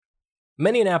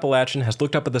Many an Appalachian has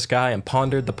looked up at the sky and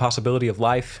pondered the possibility of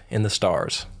life in the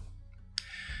stars.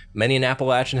 Many an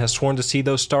Appalachian has sworn to see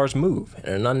those stars move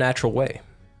in an unnatural way.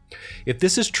 If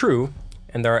this is true,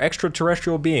 and there are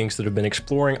extraterrestrial beings that have been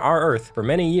exploring our Earth for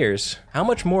many years, how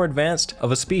much more advanced of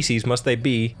a species must they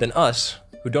be than us,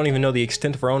 who don't even know the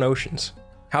extent of our own oceans?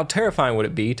 How terrifying would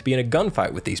it be to be in a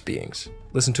gunfight with these beings?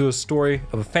 Listen to a story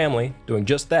of a family doing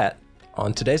just that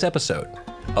on today's episode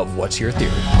of What's Your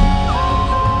Theory?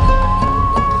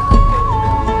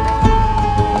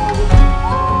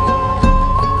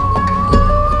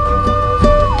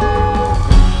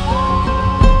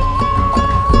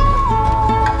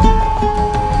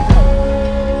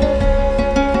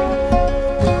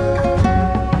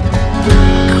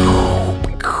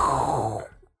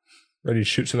 Ready to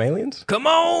shoot some aliens? Come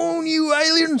on, you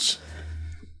aliens!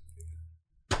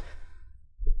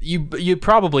 You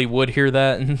probably would hear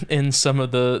that in some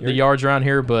of the yards around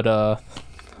here, but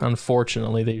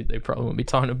unfortunately, they probably won't be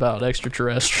talking about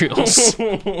extraterrestrials.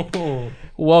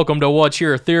 Welcome to What's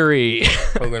Your Theory?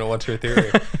 Welcome to What's Your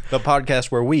Theory? The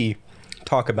podcast where we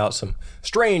talk about some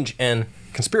strange and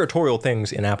conspiratorial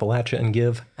things in Appalachia and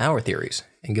give our theories.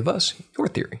 And give us your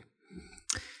theory.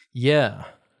 Yeah.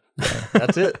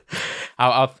 That's it.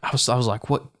 I was like,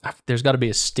 what? There's got to be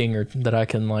a stinger that I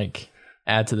can like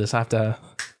add to this. I have to,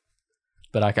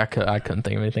 but I couldn't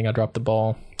think of anything. I dropped the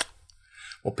ball.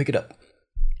 Well, pick it up.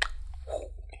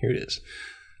 Here it is.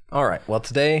 All right. Well,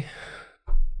 today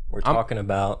we're talking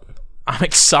about. I'm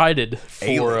excited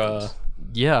for. Aliens.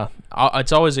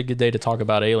 It's always a good day to talk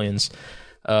about aliens.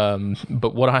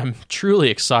 But what I'm truly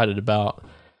excited about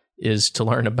is to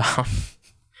learn about.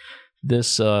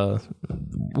 This, was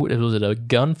it a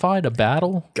gunfight, a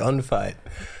battle? Gunfight.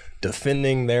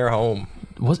 Defending their home.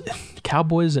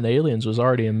 Cowboys and Aliens was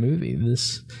already a movie.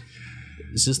 Is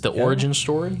this the origin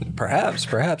story? Perhaps.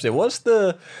 It was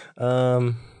the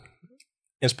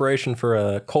inspiration for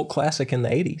a cult classic in the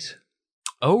 80s.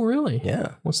 Oh, really?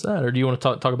 Yeah. What's that? Or do you want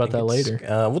to talk about that later?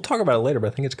 We'll talk about it later,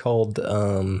 but I think it's called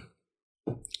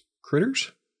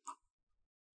Critters?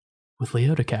 With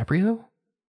Leo DiCaprio?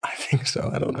 I think so.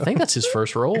 I don't know. I think that's his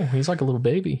first role. He's like a little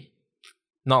baby.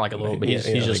 Not like a little baby.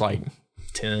 He's just like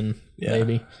 10,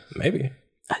 maybe. Maybe.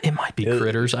 It might be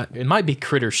Critters. It might be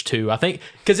Critters 2. I think,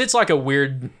 because it's like a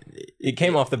weird... It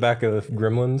came off the back of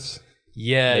Gremlins.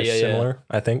 Yeah. Similar,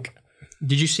 I think.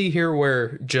 Did you see here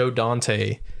where Joe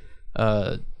Dante,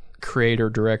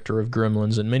 creator, director of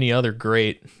Gremlins and many other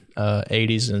great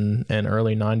 80s and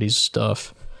early 90s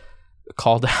stuff,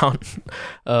 called out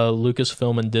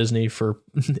Lucasfilm and Disney for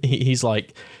he's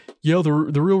like, yeah, the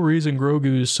real reason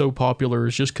Grogu is so popular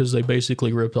is just because they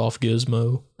basically ripped off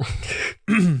Gizmo.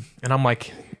 And I'm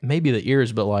like, maybe the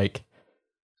ears, but like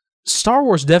Star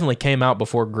Wars definitely came out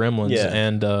before Gremlins. Yeah.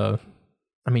 And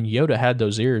I mean, Yoda had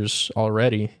those ears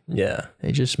already. Yeah.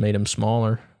 They just made him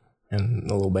smaller. And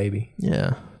a little baby.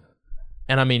 Yeah.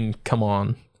 And I mean, come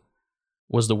on.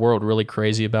 Was the world really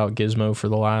crazy about Gizmo for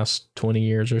the last 20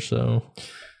 years or so?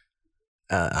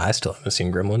 I still haven't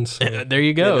seen Gremlins. There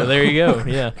you go. There you go.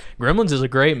 Yeah. Gremlins is a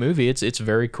great movie. It's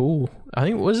very cool. I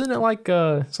think, wasn't it like,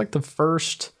 it's like the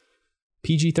first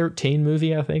PG-13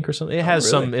 movie, I think, or something. It has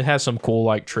some cool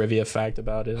like trivia fact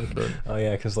about it. But. Oh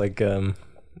yeah. Cause like,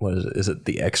 what is it? Is it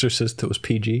The Exorcist that was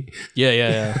PG?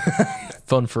 Yeah.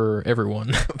 Fun for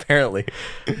everyone. Apparently.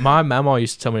 My mama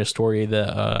used to tell me a story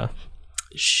that,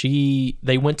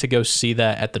 they went to go see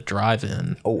that at the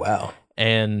drive-in. Oh wow.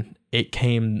 And it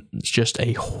came just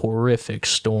a horrific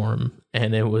storm,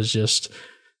 and it was just,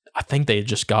 I think they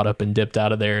just got up and dipped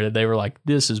out of there. They were like,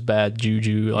 this is bad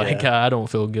juju, like I don't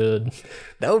feel good.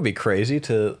 That would be crazy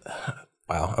to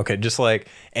wow. Okay, just like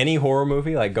any horror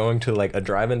movie, like going to like a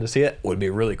drive-in to see it would be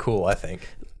really cool, I think.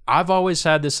 I've always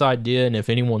had this idea, and if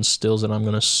anyone steals it, I'm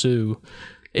going to sue.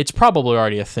 It's probably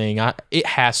already a thing. It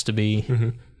has to be. Mm-hmm.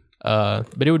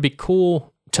 But it would be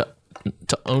cool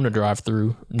to own a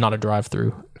drive-through, not a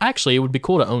drive-through. Actually, it would be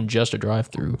cool to own just a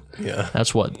drive-through. Yeah.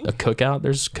 That's what, a cookout.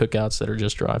 There's cookouts that are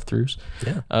just drive-throughs.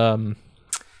 Yeah.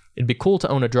 It'd be cool to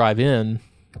own a drive-in,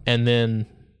 and then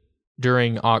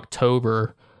during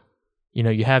October,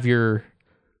 you have your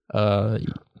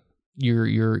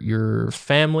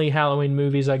family Halloween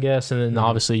movies, I guess, and then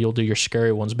obviously you'll do your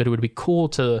scary ones. But it would be cool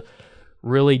to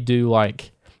really do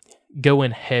like go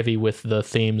in heavy with the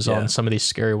themes on some of these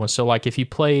scary ones. So like if you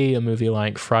play a movie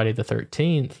like Friday the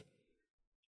 13th,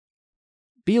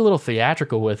 be a little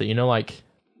theatrical with it, like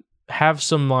have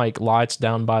some like lights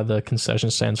down by the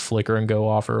concession stands flicker and go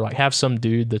off, or like have some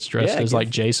dude that's dressed as like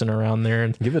Jason around there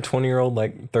and give a 20-year-old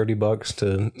like $30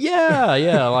 to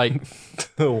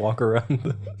like to walk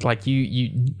around. Like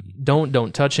you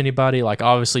don't touch anybody. Like,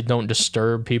 obviously, don't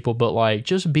disturb people, but like,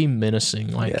 just be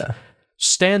menacing. Like,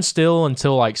 stand still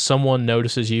until like someone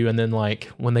notices you, and then like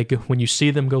when you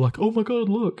see them, go like, "Oh my god,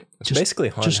 look!" It's just basically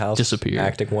haunted house disappear.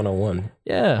 Acting 101.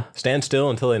 Yeah. Stand still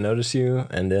until they notice you,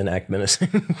 and then act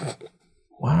menacing.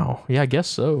 Wow. Yeah, I guess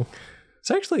so.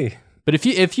 It's actually. But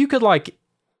if you could like,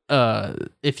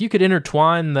 if you could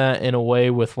intertwine that in a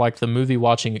way with like the movie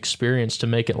watching experience to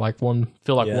make it like one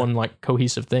like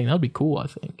cohesive thing, that'd be cool. I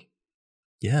think.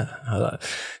 Yeah,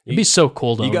 it'd be so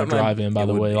cool to own a drive-in. By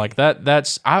the way, like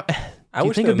that's I do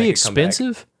you think it'd be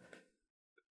expensive?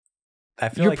 I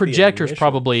feel your like projector's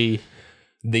probably.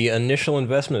 The initial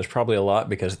investment is probably a lot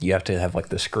because you have to have like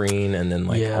the screen and then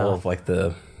like all of like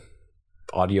the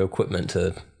audio equipment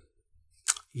to.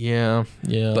 Yeah.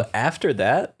 But after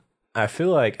that, I feel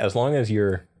like as long as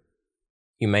you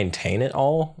maintain it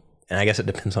all, and I guess it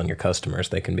depends on your customers,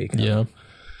 they can be.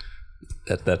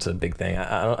 That's a big thing.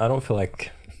 I don't feel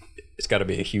like it's got to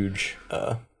be a huge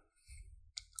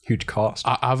cost.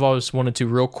 I've always wanted to,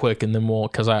 real quick, and then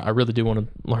because I really do want to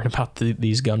learn about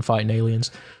these gunfighting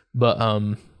aliens, but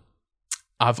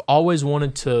I've always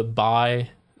wanted to buy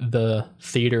the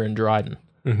theater in Dryden.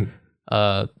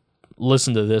 Mm-hmm.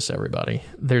 Listen to this, everybody.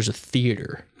 There's a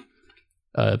theater.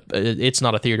 It's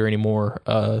not a theater anymore.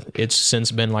 It's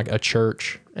since been like a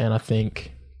church, and I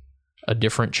think a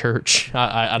different church.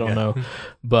 I don't know,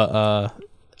 but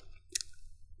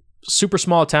super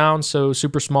small town, so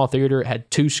super small theater. It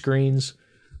had 2 screens,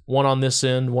 one on this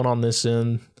end, one on this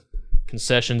end,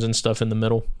 concessions and stuff in the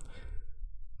middle.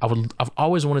 I've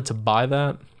always wanted to buy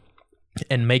that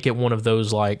and make it one of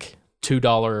those like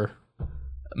 $2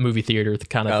 movie theater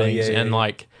kind of things, and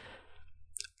like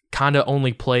kind of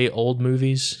only play old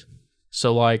movies.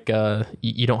 So like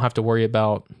you don't have to worry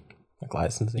about like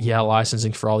licensing. Yeah,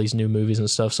 licensing for all these new movies and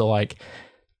stuff. So like,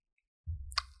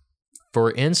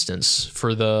 for instance,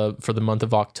 for the month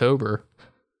of October,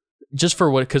 just for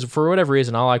whatever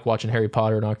reason, I like watching Harry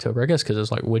Potter in October. I guess because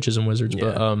it's like witches and wizards.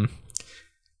 Yeah. But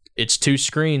it's 2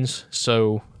 screens.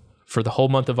 So for the whole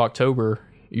month of October,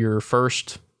 your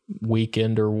first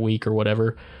weekend or week or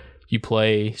whatever, you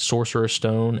play Sorcerer's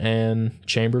Stone and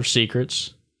Chamber of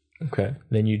Secrets. Okay.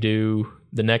 Then you do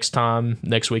the next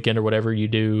weekend or whatever, you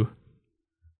do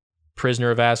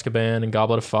Prisoner of Azkaban and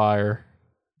Goblet of Fire.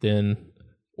 Then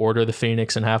Order of the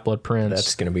Phoenix and Half-Blood Prince.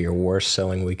 That's going to be your worst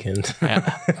selling weekend.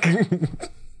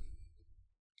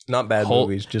 Not bad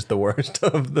movies, just the worst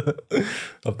of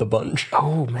the bunch.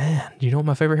 Oh man, do you know what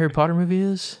my favorite Harry Potter movie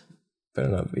is? Better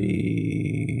not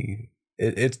be.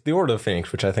 It's the Order of the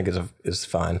Phoenix, which I think is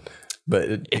fine,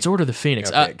 but it's Order of the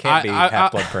Phoenix. Okay, it can't be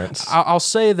Half-Blood Prince. I'll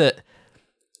say that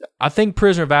I think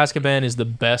Prisoner of Azkaban is the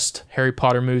best Harry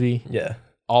Potter movie. Yeah,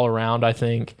 all around, I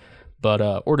think. But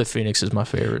Order of the Phoenix is my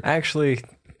favorite. Actually,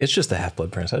 it's just the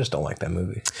Half-Blood Prince. I just don't like that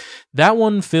movie. That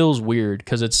one feels weird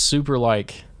because it's super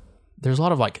like. There's a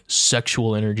lot of like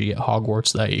sexual energy at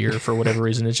Hogwarts that year for whatever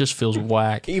reason. It just feels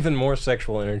whack. Even more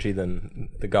sexual energy than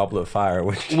the Goblet of Fire,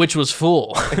 which was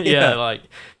full. Yeah.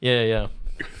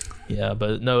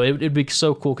 But no, it'd be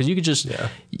so cool because you could just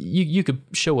you could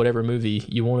show whatever movie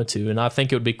you wanted to, and I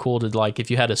think it would be cool to like if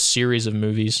you had a series of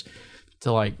movies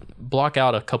to like block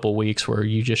out a couple weeks where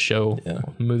you just show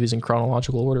movies in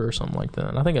chronological order or something like that.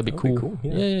 And I think that'd be cool.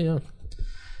 Yeah.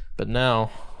 But now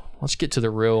let's get to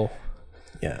the real.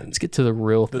 Yeah, let's get to the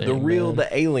real thing. The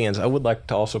aliens. I would like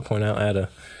to also point out I had a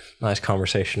nice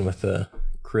conversation with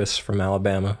Chris from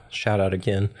Alabama. Shout out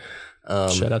again.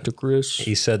 Shout out to Chris.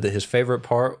 He said that his favorite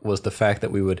part was the fact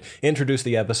that we would introduce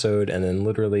the episode and then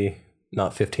literally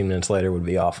not 15 minutes later would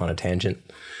be off on a tangent,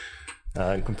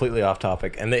 completely off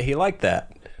topic, and that he liked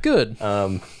that. Good.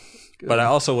 But I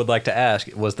also would like to ask,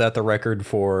 was that the record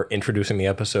for introducing the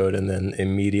episode and then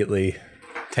immediately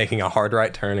taking a hard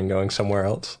right turn and going somewhere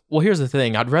else? Well, here's the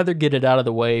thing. I'd rather get it out of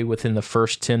the way within the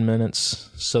first 10 minutes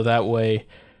so that way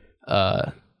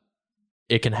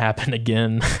it can happen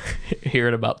again here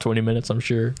in about 20 minutes, I'm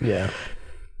sure. Yeah.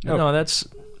 No, that's...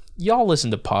 Y'all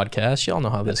listen to podcasts. Y'all know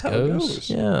how this goes.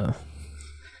 Yeah.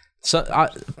 So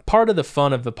part of the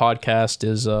fun of the podcast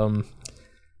is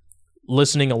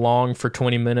listening along for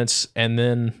 20 minutes and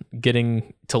then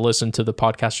getting to listen to the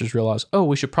podcasters realize, oh,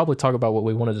 we should probably talk about what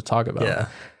we wanted to talk about. Yeah.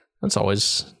 That's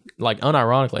always, like,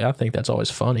 unironically, I think that's always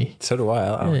funny. So do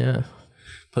I. Yeah.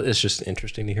 But it's just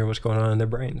interesting to hear what's going on in their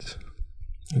brains.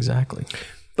 Exactly.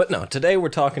 But no, today we're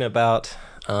talking about,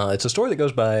 it's a story that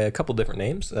goes by a couple different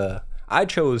names. I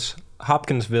chose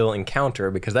Hopkinsville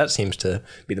Encounter because that seems to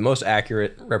be the most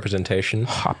accurate representation.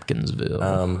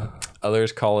 Hopkinsville.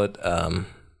 Others call it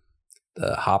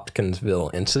the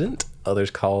Hopkinsville Incident.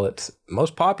 Others call it,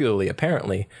 most popularly,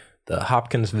 apparently, The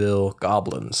Hopkinsville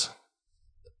Goblins.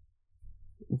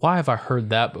 Why have I heard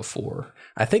that before?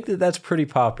 I think that's pretty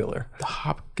popular. The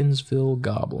Hopkinsville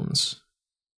Goblins.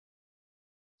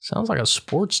 Sounds like a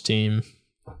sports team.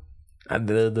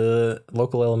 The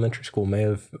local elementary school may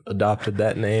have adopted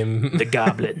that name. The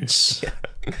Goblins. Yeah.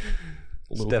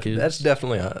 Kids. That's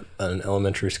definitely an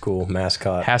elementary school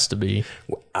mascot. Has to be.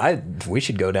 We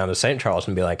should go down to St. Charles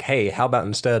and be like, hey, how about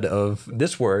instead of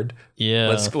this word,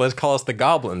 let's call us the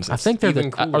Goblins. I think they're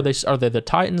are they the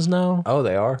Titans now? Oh,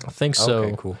 they are? I think so.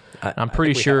 Okay, cool. I'm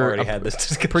pretty sure. Had this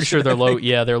discussion. Pretty sure their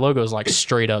logo is like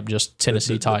straight up just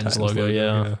Tennessee Titans logo.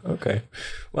 Yeah. Okay.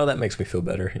 Well, that makes me feel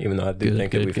better, even though I do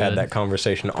think that we've had that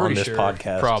conversation on this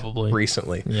podcast probably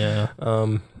recently. Yeah.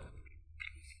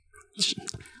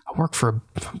 I work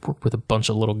with a bunch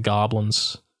of little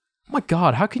goblins. Oh my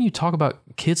God, how can you talk about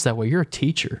kids that way? You're a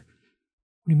teacher.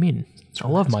 What do you mean? I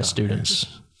love my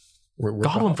students. We're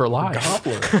Goblin for life.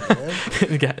 Goblin,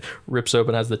 the guy rips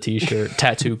open, has the t-shirt,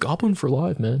 tattoo, Goblin for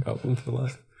life, man. Goblin for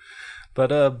life.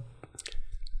 But I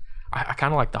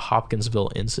kind of like the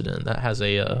Hopkinsville incident. That has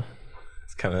a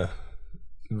it's kind of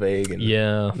vague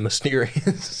and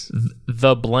mysterious.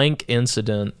 The blank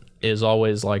incident is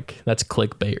always like, that's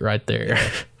clickbait right there.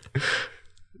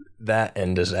 That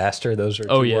and disaster, those are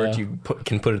two words you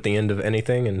can put at the end of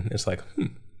anything, and it's like,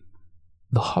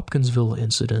 The Hopkinsville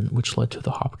incident, which led to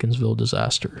the Hopkinsville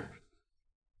disaster.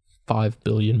 5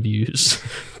 billion views.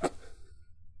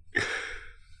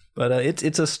 But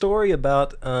it's a story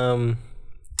about a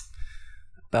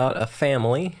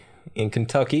family in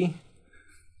Kentucky.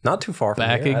 Not too far from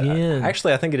Back here. again. I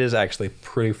think it is actually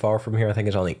pretty far from here. I think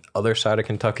it's on the other side of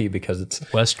Kentucky because it's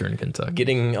Western Kentucky.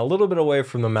 Getting a little bit away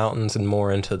from the mountains and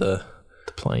more into the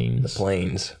plains.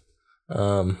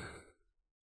 But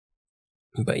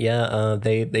yeah,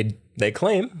 they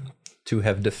claim to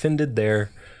have defended their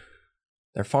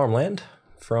farmland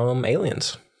from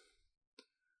aliens.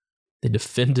 They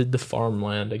defended the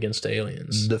farmland against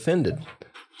aliens. Defended.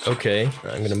 Okay.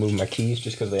 I'm going to move my keys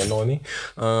just because they annoy me.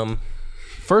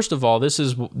 First of all, this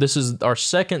is our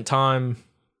second time.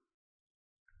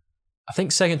 I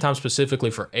think second time specifically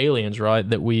for aliens, right?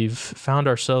 That we've found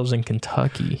ourselves in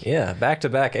Kentucky. Yeah,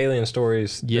 back-to-back alien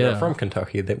stories that are from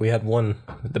Kentucky. That we had one.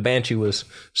 The Banshee was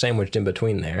sandwiched in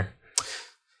between there.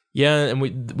 Yeah, and we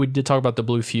did talk about the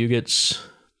Blue Fugates.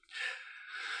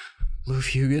 Blue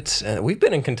Fugates. We've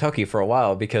been in Kentucky for a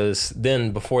while because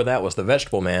then before that was the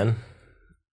Vegetable Man.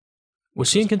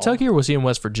 Was he in Kentucky or was he in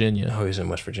West Virginia? Oh, he was in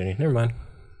West Virginia. Never mind.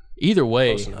 Either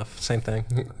way, close enough. Same thing.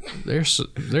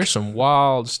 There's some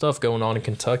wild stuff going on in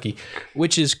Kentucky,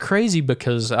 which is crazy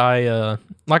because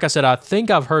like I said, I think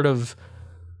I've heard of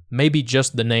maybe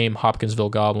just the name Hopkinsville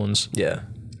Goblins. Yeah.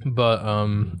 But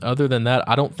other than that,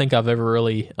 I don't think I've ever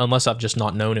really, unless I've just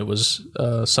not known it was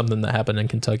something that happened in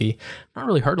Kentucky, I've not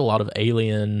really heard a lot of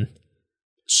alien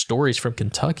stories from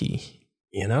Kentucky.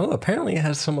 You know, apparently it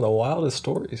has some of the wildest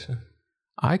stories.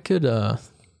 I could, yeah.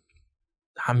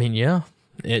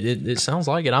 It sounds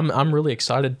like it. I'm really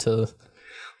excited to.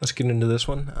 Let's get into this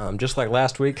one. Just like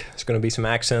last week, it's going to be some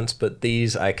accents, but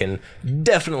these I can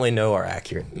definitely know are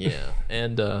accurate. Yeah,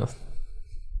 and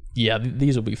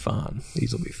these will be fine.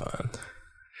 These will be fine.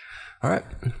 All right.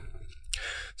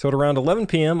 So at around 11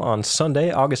 p.m. on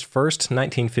Sunday, August 1st,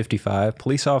 1955,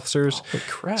 police officers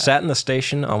sat in the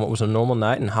station on what was a normal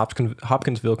night in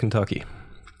Hopkinsville, Kentucky.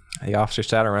 The officers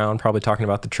sat around probably talking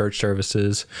about the church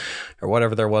services or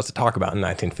whatever there was to talk about in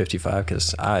 1955,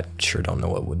 because I sure don't know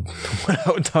what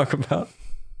I would talk about.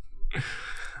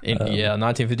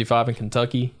 1955 in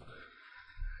Kentucky.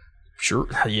 Sure.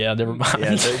 Yeah, never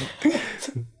mind. Yeah,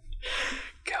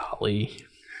 golly.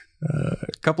 A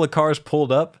couple of cars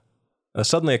pulled up.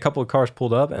 Suddenly, a couple of cars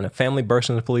pulled up, and a family burst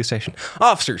into the police station.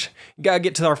 Officers, you gotta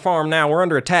get to our farm now. We're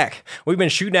under attack. We've been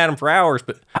shooting at them for hours,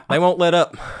 but they won't let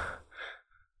up.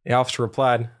 The officer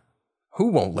replied, "Who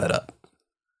won't let up?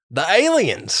 The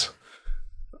aliens."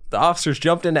 The officers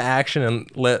jumped into action and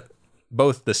let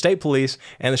both the state police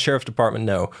and the sheriff's department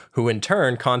know, who in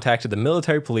turn contacted the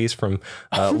military police from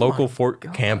local Fort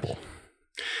Campbell.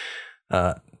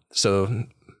 So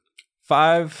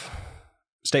 5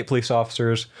 state police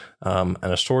officers, an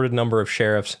assorted number of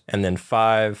sheriffs, and then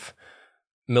 5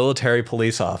 military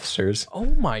police officers.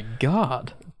 Oh my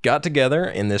God. Got together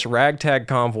in this ragtag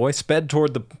convoy, sped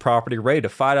toward the property, ready to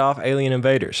fight off alien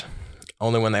invaders.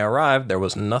 Only when they arrived, there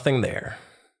was nothing there.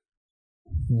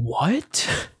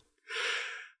 What?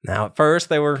 Now, at first,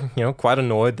 they were, quite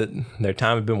annoyed that their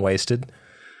time had been wasted.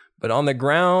 But on the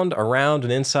ground, around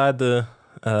and inside the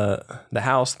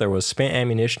house, there was spent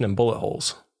ammunition and bullet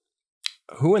holes.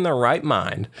 Who in their right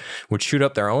mind would shoot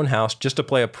up their own house just to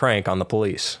play a prank on the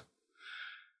police?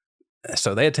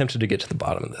 So they attempted to get to the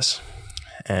bottom of this.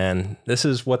 And this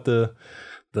is what the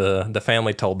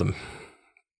family told them.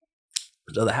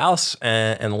 So the house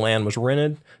and the land was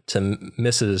rented to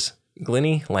Mrs.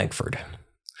 Glennie Langford.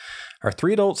 Her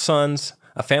 3 adult sons,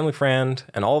 a family friend,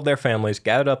 and all of their families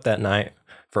gathered up that night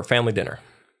for a family dinner.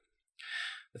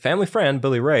 The family friend,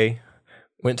 Billy Ray,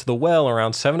 went to the well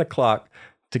around 7 o'clock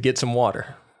to get some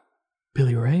water.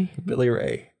 Billy Ray? Billy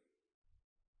Ray.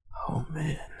 Oh,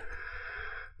 man.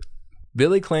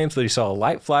 Billy claims that he saw a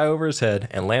light fly over his head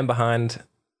and land behind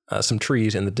some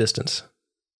trees in the distance.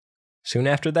 Soon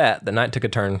after that, the night took a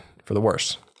turn for the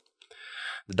worse.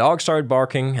 The dogs started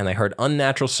barking, and they heard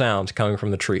unnatural sounds coming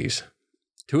from the trees.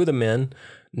 2 of the men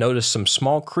noticed some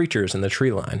small creatures in the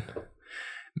tree line.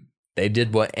 They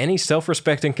did what any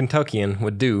self-respecting Kentuckian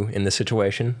would do in this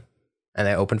situation, and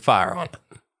they opened fire on it.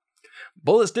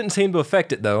 Bullets didn't seem to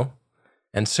affect it, though,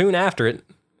 and soon after it,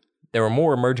 there were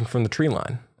more emerging from the tree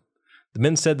line. The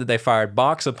men said that they fired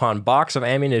box upon box of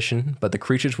ammunition, but the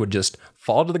creatures would just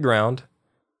fall to the ground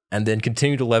and then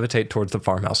continue to levitate towards the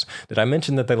farmhouse. Did I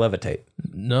mention that they levitate?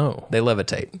 No. They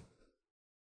levitate.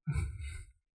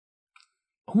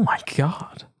 Oh my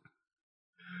God.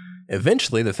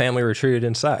 Eventually, the family retreated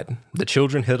inside. The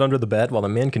children hid under the bed while the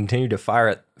men continued to fire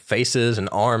at faces and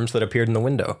arms that appeared in the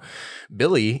window.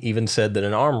 Billy even said that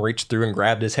an arm reached through and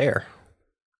grabbed his hair.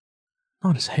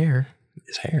 Not his hair.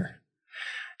 His hair.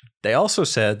 They also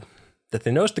said that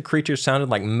they noticed the creatures sounded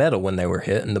like metal when they were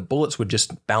hit, and the bullets would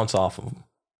just bounce off of them.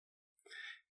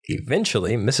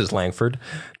 Eventually, Mrs. Langford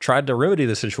tried to remedy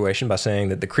the situation by saying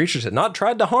that the creatures had not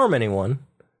tried to harm anyone,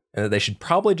 and that they should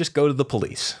probably just go to the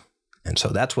police. And so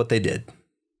that's what they did.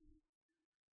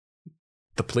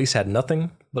 The police had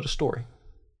nothing but a story.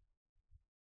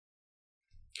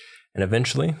 And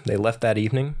eventually, they left that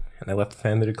evening, and they left the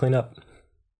family to clean up.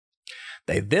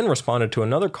 They then responded to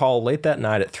another call late that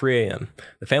night at 3 a.m.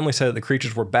 The family said that the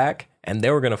creatures were back, and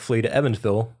they were going to flee to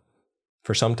Evansville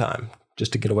for some time,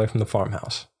 just to get away from the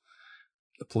farmhouse.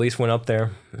 The police went up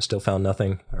there and still found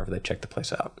nothing, however they checked the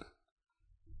place out.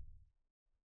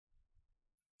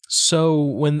 So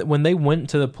when they went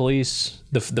to the police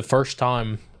the first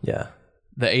time, Yeah.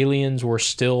 the aliens were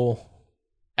still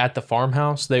at the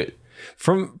farmhouse.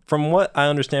 From what I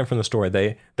understand from the story,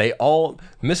 they all,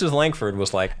 Mrs. Langford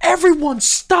was like, everyone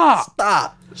stop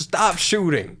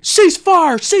shooting. Cease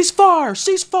fire.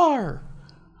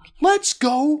 Let's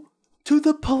go to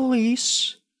the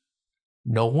police.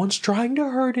 No one's trying to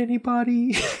hurt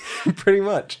anybody. Pretty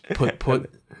much.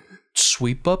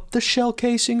 Sweep up the shell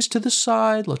casings to the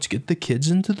side. Let's get the kids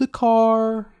into the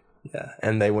car. Yeah,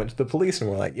 and they went to the police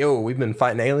and were like, yo, we've been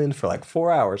fighting aliens for like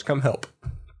 4 hours. Come help.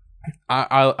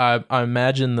 I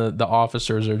imagine the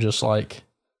officers are just like,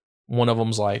 one of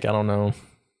them's like, I don't know,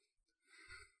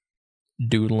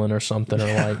 doodling or something,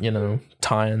 or like,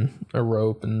 tying a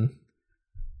rope and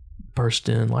burst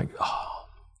in like, oh,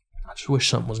 I just wish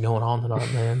something was going on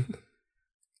tonight, man.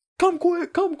 Come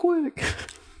quick.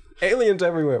 Aliens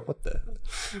everywhere. What the?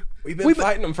 We've been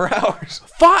fighting them for hours.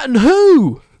 Fighting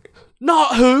who?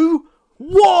 Not who.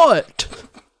 What?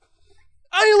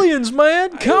 Aliens,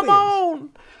 man. Come on.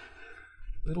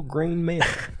 Little green men.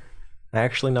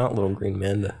 Actually, not little green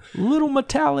men. The little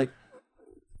metallic.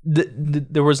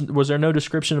 There was there no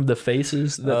description of the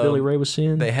faces that Billy Ray was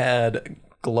seeing? They had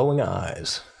glowing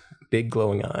eyes. Big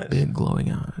glowing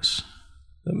eyes.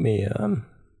 Let me,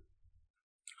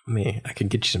 I can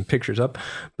get you some pictures up,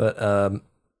 but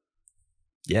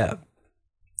yeah.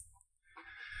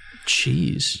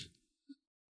 Jeez.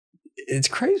 It's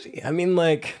crazy. I mean,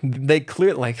 like, they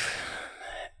clear, like,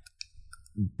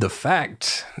 the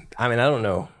fact, I mean, I don't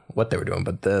know what they were doing,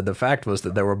 but the fact was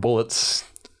that there were bullets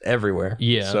everywhere.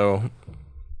 Yeah. So.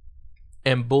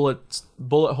 And bullet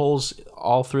holes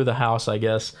all through the house, I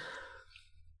guess.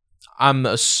 I'm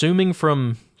assuming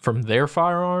from their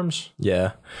firearms.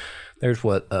 Yeah. There's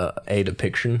a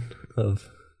depiction of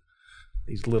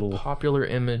these little... Popular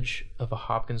image of a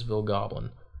Hopkinsville goblin.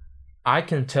 I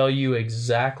can tell you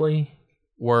exactly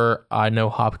where I know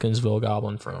Hopkinsville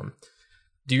goblin from.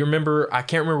 Do you remember... I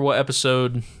can't remember what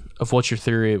episode of What's Your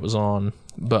Theory it was on,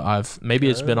 but maybe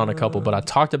it's been on a couple, but I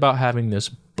talked about having this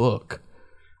book.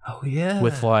 Oh, yeah.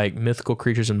 With, like, mythical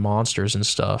creatures and monsters and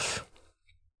stuff.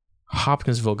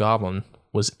 Hopkinsville goblin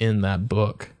was in that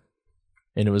book.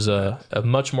 And it was a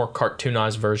much more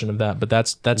cartoonized version of that, but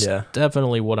that's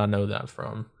definitely what I know that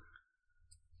from.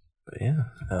 But yeah.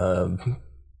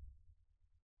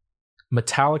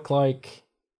 Metallic, like...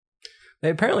 They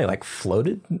apparently, like,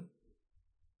 floated.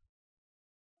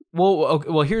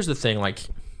 Well, here's the thing, like...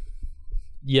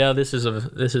 Yeah, this is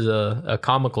a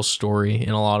comical story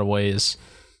in a lot of ways.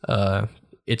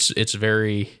 It's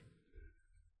very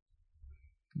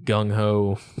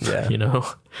gung-ho,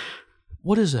 Yeah.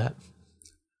 What is that?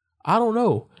 I don't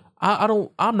know.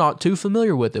 I'm not too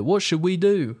familiar with it. What should we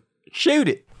do? Shoot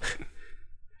it.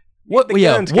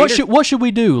 What should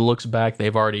we do? Looks back,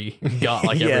 they've already got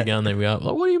every gun they've got.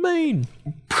 Like, what do you mean?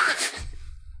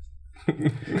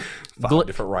 5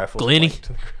 different rifles. Glenny,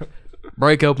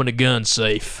 break open the gun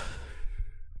safe.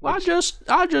 Well, I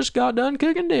just got done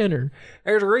cooking dinner.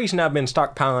 There's a reason I've been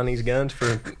stockpiling these guns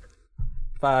for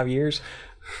 5 years.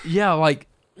 Yeah, like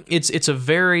it's a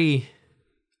very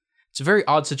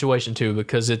odd situation too,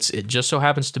 because it just so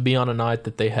happens to be on a night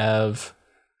that they have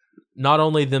not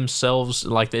only themselves,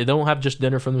 like they don't have just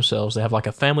dinner for themselves, they have like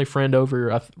a family friend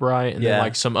over, right? And then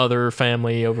like some other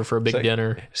family over for a big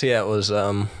dinner. So yeah, it was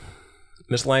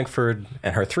Miss Langford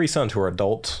and her 3 sons who are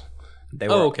adults. They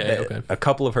were okay. A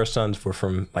couple of her sons were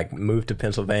from moved to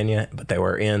Pennsylvania, but they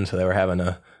were so they were having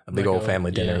a big old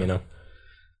family dinner,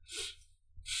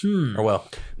 Or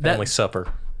family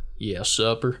supper. Yeah,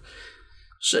 supper.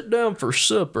 Sit down for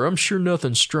supper. I'm sure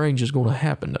nothing strange is going to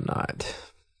happen tonight.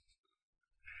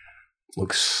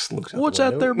 Looks. What's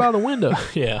out there by the window?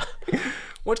 Yeah.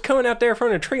 What's coming out there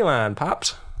from the tree line,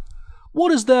 Pops?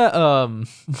 What is that?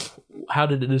 How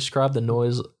did it describe the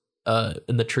noise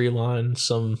in the tree line?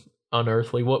 Some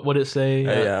unearthly. What would it say?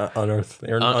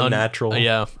 Unearthly or unnatural.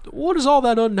 Yeah. What is all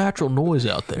that unnatural noise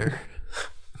out there?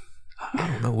 I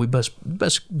don't know. We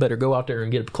better go out there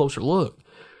and get a closer look.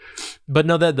 But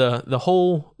no, that the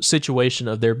whole situation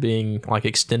of there being like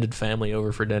extended family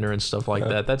over for dinner and stuff like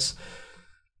that. That's,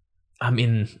 I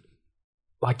mean,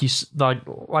 like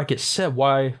it said,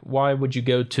 why would you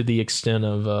go to the extent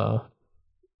of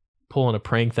pulling a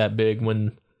prank that big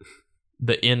when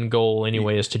the end goal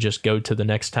anyway is to just go to the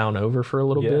next town over for a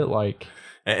little bit? Like,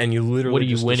 and you literally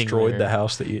just destroyed the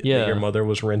house that your mother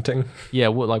was renting. Yeah,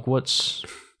 what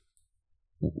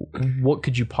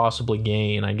could you possibly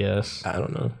gain? I guess I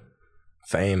don't know.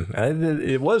 Fame.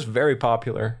 It was very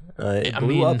popular. It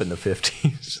blew up in the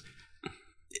 50s.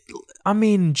 I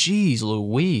mean, geez,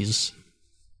 Louise.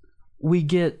 We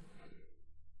get,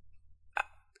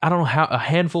 I don't know how, a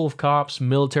handful of cops,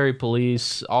 military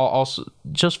police, also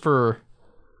just for,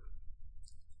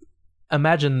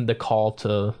 imagine the call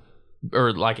to,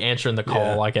 or like answering the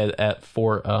call like at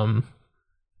Fort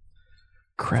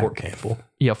Campbell.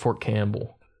 Yeah, Fort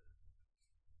Campbell.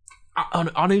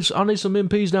 I need some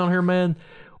MPs down here, man.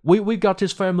 We got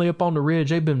this family up on the ridge.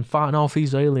 They've been fighting off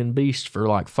these alien beasts for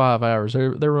like 5 hours.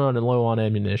 They're running low on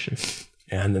ammunition.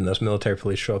 Yeah, and then those military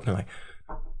police show up and they're like,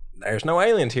 there's no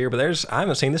aliens here, but I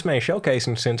haven't seen this many shell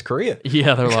casings since Korea.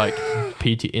 Yeah, they're like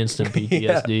instant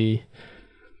PTSD.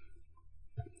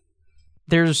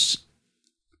 Yeah.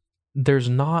 There's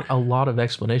not a lot of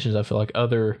explanations, I feel like,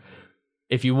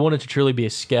 if you wanted to truly be a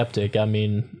skeptic, I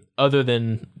mean, other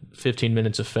than 15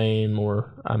 minutes of fame,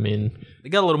 or I mean, they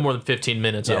got a little more than 15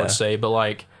 minutes, I would say, but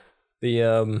like the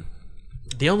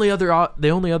only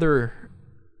other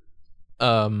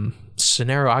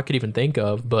scenario I could even think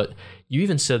of, but you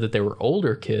even said that they were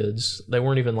older kids. They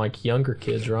weren't even like younger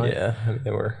kids, right? Yeah,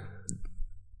 they were.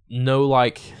 No,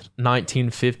 like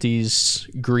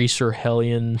 1950s greaser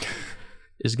hellion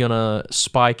is gonna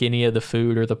spike any of the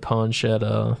food or the punch at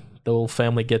the old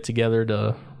family get together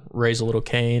to raise a little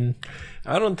Cain.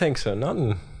 I don't think so.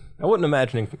 I wouldn't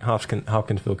imagine in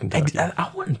Hopkinsville, Kentucky.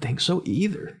 I wouldn't think so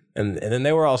either. And then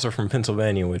they were also from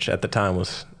Pennsylvania, which at the time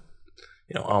was,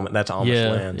 that's Amish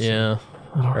land. Yeah.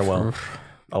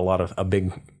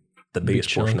 The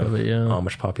biggest portion of it,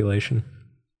 Amish population.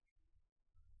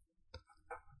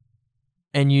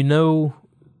 And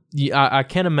I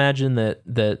can't imagine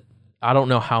that. I don't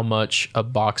know how much a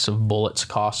box of bullets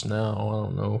costs now. I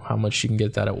don't know how much you can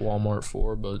get that at Walmart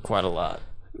for, but quite a lot.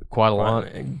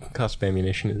 Cost of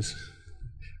ammunition is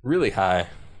really high.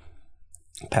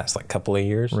 Past like couple of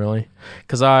years, really,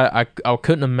 because I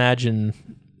couldn't imagine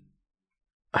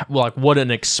like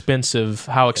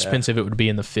how expensive it would be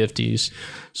in the 50s.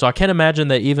 So I can't imagine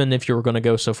that even if you were going to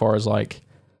go so far as like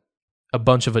a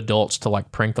bunch of adults to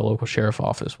like prank the local sheriff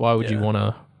office, why would you want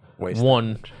to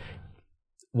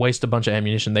waste a bunch of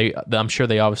ammunition? I'm sure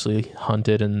they obviously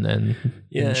hunted and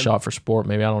shot for sport.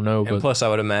 Maybe, I don't know. But plus, I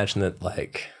would imagine that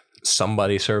like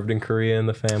somebody served in Korea in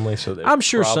the family, so I'm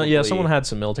sure. Someone had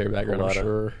some military background. I'm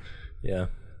sure.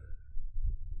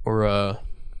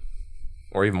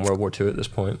 Or even World War II at this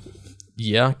point.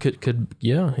 Yeah,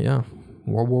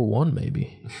 World War I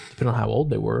maybe, depending on how old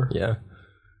they were. Yeah,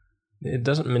 it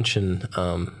doesn't mention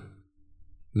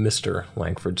Mr.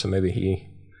 Langford, so maybe he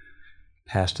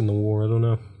passed in the war. I don't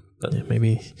know. But yeah,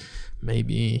 maybe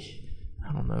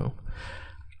I don't know.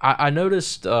 I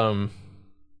noticed.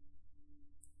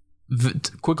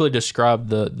 Quickly describe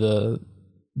the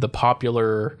the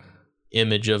popular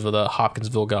image of the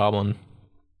Hopkinsville Goblin.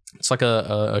 It's like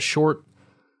a short,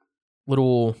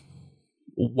 little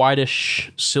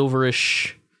whitish,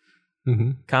 silverish,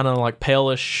 kind of like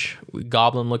palish,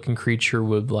 goblin-looking creature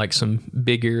with like some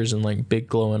big ears and like big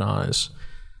glowing eyes.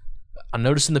 I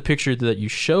noticed in the picture that you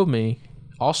showed me,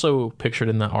 also pictured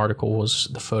in that article, was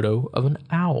the photo of an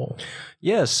owl.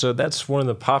 Yes, so that's one of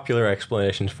the popular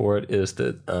explanations for it, is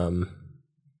that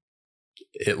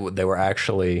they were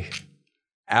actually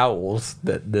owls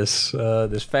that this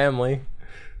family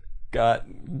got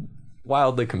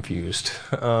wildly confused.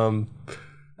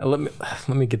 Let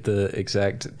me get the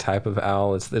exact type of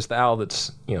owl. It's the owl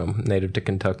that's native to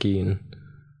Kentucky and.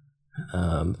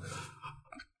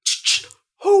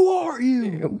 Who are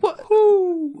you? What?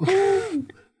 Who?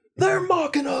 They're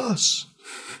mocking us.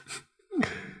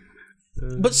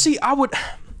 But see, I would.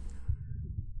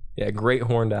 Yeah, great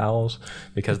horned owls,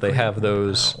 because they have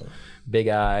those big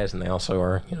eyes, and they also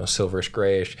are silverish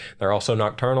grayish. They're also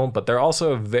nocturnal, but they're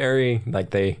also very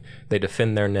they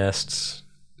defend their nests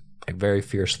very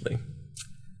fiercely.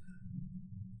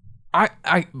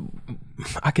 I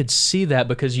could see that,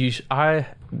 because I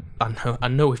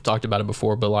know we've talked about it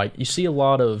before, but like you see a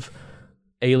lot of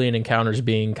alien encounters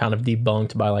being kind of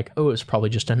debunked by like, oh, it's probably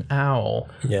just an owl.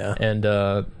 Yeah. And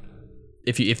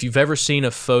if you've ever seen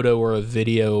a photo or a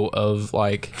video of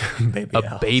like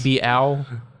baby owl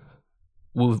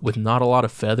with not a lot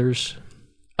of feathers,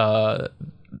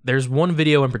 there's one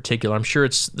video in particular. I'm sure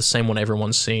it's the same one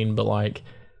everyone's seen, but like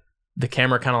the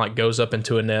camera kind of like goes up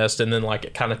into a nest, and then like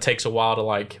it kind of takes a while to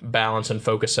like balance and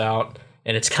focus out,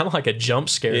 and it's kind of like a jump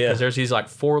scare, because there's these like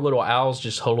 4 little owls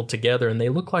just huddled together, and they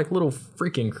look like little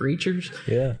freaking creatures.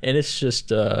 Yeah, and it's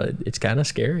just it's kind of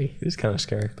scary. It is kind of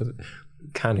scary, but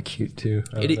kind of cute too.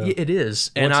 It is.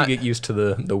 Once you get used to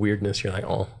the weirdness, you're like,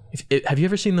 oh. Have you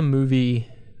ever seen the movie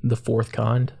The Fourth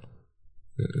Kind?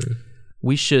 Mm-mm.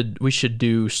 We should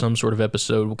do some sort of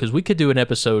episode, because we could do an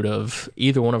episode of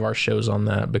either one of our shows on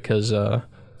that, because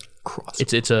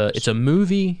it's a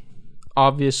movie,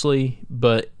 obviously,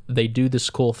 but they do this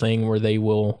cool thing where they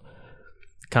will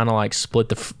kind of like split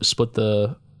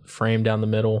the frame down the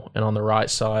middle, and on the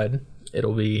right side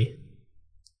it'll be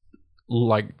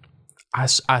like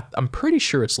I'm pretty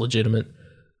sure it's legitimate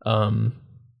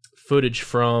footage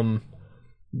from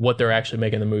what they're actually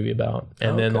making the movie about,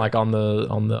 and then like on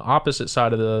the opposite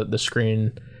side of the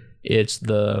screen, it's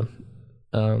the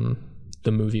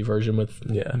movie version with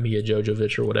Mia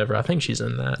Jovovich or whatever. I think she's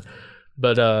in that,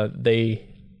 but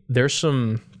there's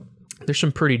some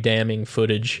pretty damning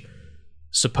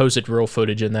supposed real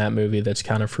footage in that movie that's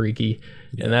kind of freaky,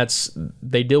 and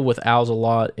they deal with owls a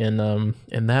lot in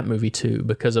that movie too,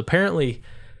 because apparently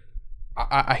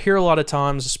I hear a lot of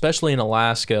times, especially in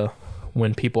Alaska,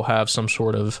 when people have some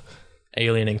sort of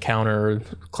alien encounter or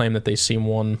claim that they've seen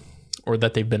one or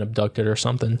that they've been abducted or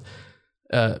something,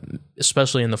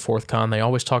 especially in the Fourth Con, they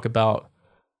always talk about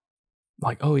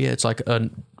like, oh yeah, it's like 1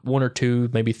 or 2,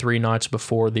 maybe 3 nights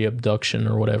before the abduction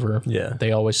or whatever. Yeah.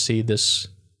 They always see this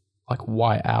like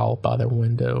white owl by their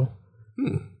window.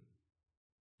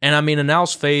 And I mean, an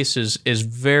owl's face is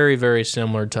very, very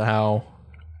similar to how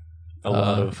a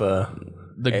lot of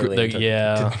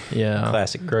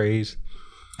classic grays.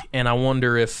 And I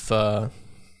wonder if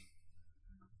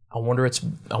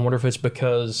it's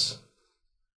because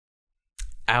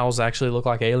owls actually look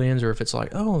like aliens, or if it's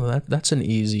like, oh, that's an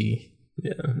easy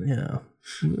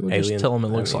we'll just tell them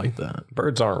it looks like that.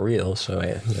 Birds aren't real, so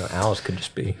owls could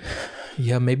just be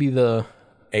maybe the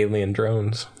alien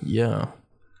drones.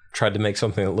 Tried to make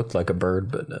something that looked like a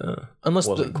bird, but unless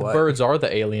the birds are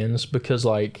the aliens, because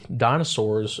like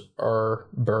dinosaurs are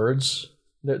birds.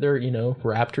 They're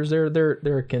raptors.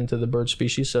 They're akin to the bird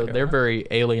species, so they're very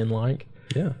alien-like.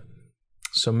 Yeah.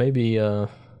 So maybe they're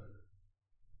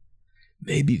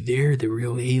the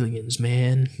real aliens,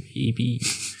 man.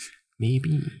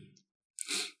 Maybe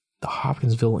the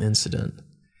Hopkinsville incident.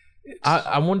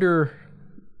 I wonder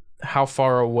how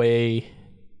far away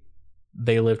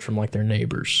they lived from like their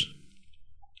neighbors.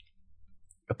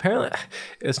 Apparently,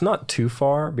 it's not too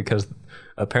far, because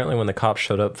apparently when the cops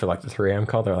showed up for like the 3 a.m.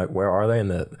 call, they're like, "Where are they?" And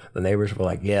the neighbors were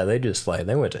like, "Yeah, they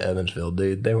went to Evansville,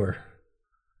 dude. They were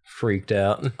freaked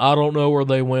out." I don't know where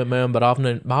they went, man, but I've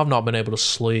not been able to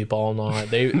sleep all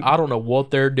night. I don't know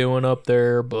what they're doing up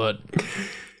there, but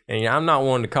and I'm not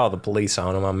one to call the police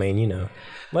on them. I mean,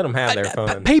 let them have their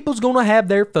fun. People's gonna have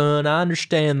their fun. I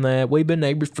understand that. We've been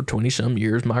neighbors for 20-some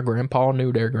years. My grandpa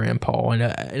knew their grandpa, and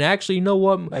actually, you know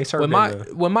what?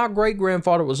 When my great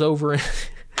grandfather was over,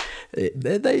 I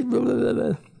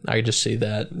could just see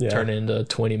that turn into a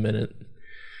 20-minute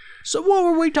So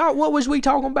what was we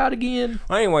talking about again?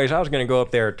 Well, anyways, I was going to go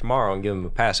up there tomorrow and give them a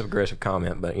passive-aggressive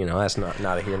comment, but, that's not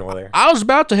a here nor there. I was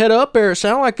about to head up there. It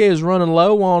sounded like it was running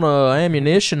low on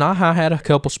ammunition. I had a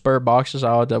couple spare boxes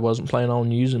I wasn't planning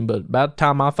on using, but by the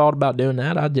time I thought about doing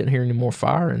that, I didn't hear any more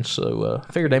firing, so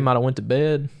I figured they might have went to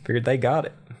bed. Figured they got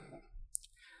it.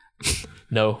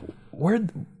 No.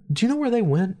 Do you know where they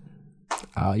went?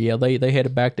 Yeah, they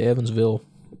headed back to Evansville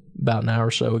about an hour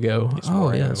or so ago.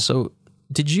 Oh, yeah. So,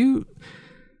 do you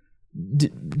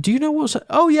know what was...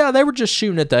 Oh, yeah, they were just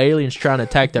shooting at the aliens trying to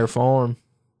attack their farm.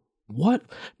 What?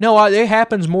 No, it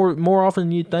happens more often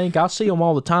than you think. I see them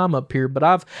all the time up here, but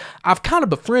I've kind of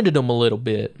befriended them a little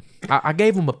bit. I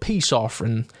gave them a peace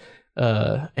offering,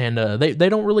 and they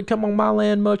don't really come on my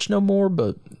land much no more,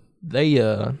 but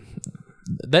they'll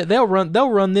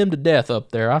run them to death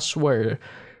up there, I swear.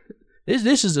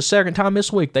 This is the second time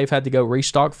this week they've had to go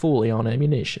restock fully on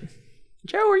ammunition.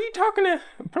 Joe, are you talking to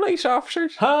police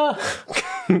officers? Huh?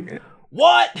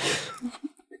 What?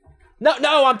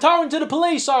 No, I'm talking to the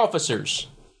police officers.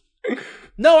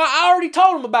 No, I already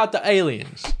told them about the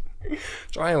aliens.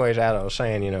 So anyways, as I was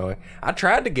saying, I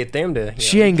tried to get them to...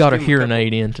 She ain't got her hearing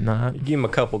aid in tonight. Give them a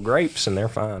couple grapes and they're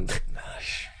fine.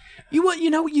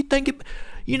 You think...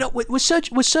 with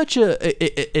such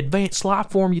a advanced life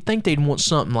form, you think they'd want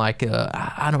something like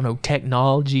I don't know,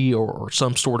 technology or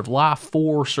some sort of life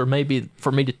force, or maybe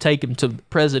for me to take him to the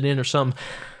president or something.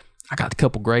 I got a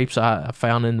couple grapes I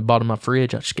found in the bottom of my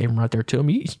fridge. I just gave them right there to him.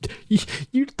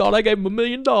 You thought I gave him $1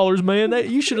 million,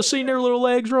 man? You should have seen their little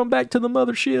legs run back to the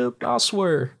mothership. I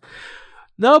swear.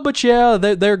 No, but yeah,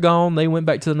 they're gone. They went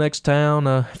back to the next town.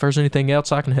 If there's anything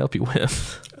else I can help you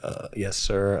with, yes,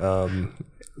 sir.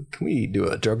 Can we do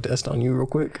a drug test on you real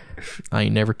quick? I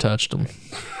ain't never touched them.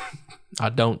 I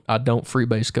don't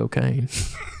freebase cocaine.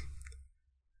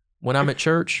 When I'm at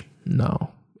church,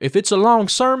 no. If it's a long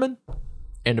sermon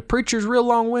and the preacher's real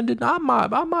long-winded, I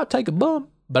might take a bump,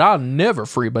 but I'll never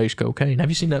freebase cocaine. Have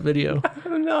you seen that video?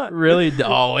 I'm not. Really?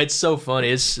 Oh, it's so funny.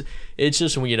 It's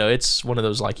just, it's one of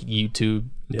those like YouTube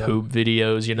poop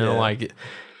videos, like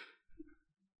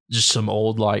just some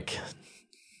old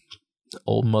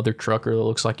mother trucker that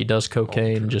looks like he does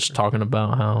cocaine, just talking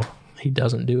about how he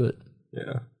doesn't do it.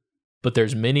 Yeah. But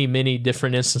there's many, many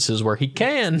different instances where he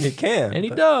can. He can. And he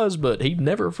does, but he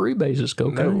never freebases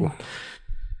cocaine. No.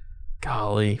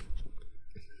 Golly.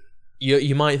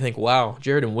 You might think, wow,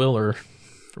 Jared and Will are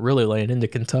really laying into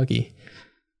Kentucky.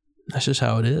 That's just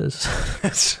how it is.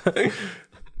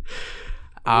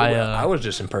 I was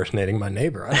just impersonating my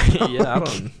neighbor.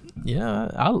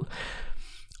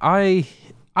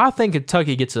 I think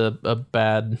Kentucky gets a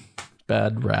bad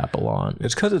rap a lot.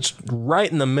 It's because it's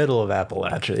right in the middle of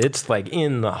Appalachia. It's like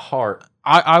in the heart.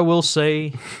 I will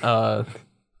say,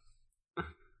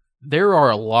 there are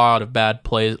a lot of bad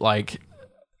plays. Like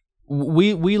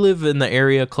we live in the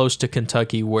area close to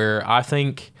Kentucky where I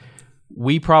think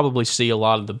we probably see a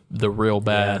lot of the real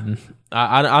bad. Yeah.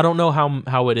 I don't know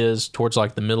how it is towards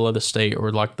like the middle of the state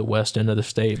or like the west end of the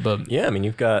state, but yeah, I mean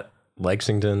you've got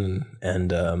Lexington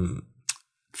and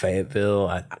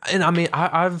Fayetteville.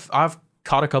 I've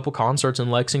caught a couple concerts in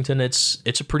Lexington. It's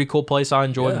a pretty cool place. I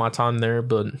enjoyed my time there,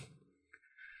 but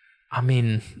I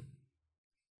mean,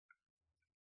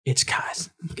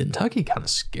 Kentucky kind of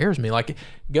scares me. Like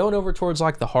going over towards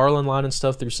like the Harlan line and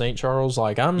stuff through St. Charles.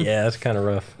 Like it's kind of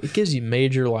rough. It gives you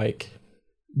major like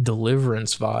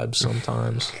Deliverance vibes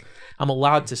sometimes. I'm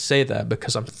allowed to say that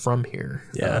because I'm from here.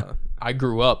 Yeah. I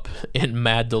grew up in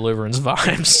mad Deliverance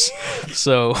vibes,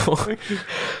 so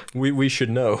we should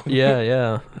know.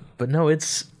 Yeah. But no,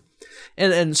 it's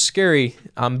and scary.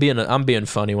 I'm being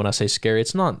funny when I say scary.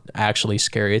 It's not actually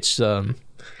scary. It's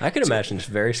I can imagine it's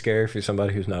very scary for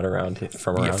somebody who's not around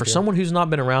from around. Yeah, for someone who's not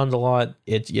been around a lot,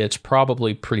 it's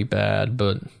probably pretty bad.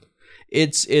 But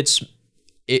it's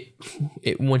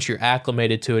once you're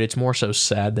acclimated to it, it's more so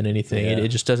sad than anything. Yeah. It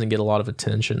just doesn't get a lot of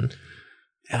attention.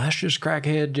 Yeah, that's just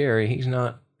crackhead Jerry. He's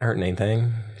not hurting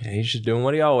anything. He's just doing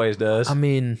what he always does. I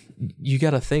mean, you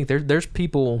got to think there's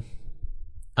people.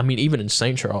 I mean, even in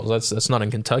St. Charles, that's not in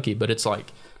Kentucky, but it's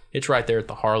like it's right there at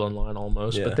the Harlan line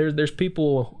almost. Yeah. But there's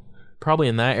people probably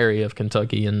in that area of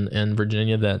Kentucky and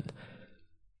Virginia that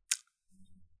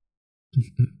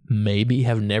maybe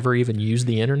have never even used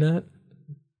the internet.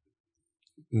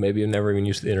 Maybe have never even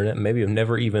used the internet. Maybe have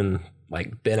never even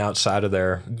like been outside of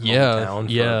their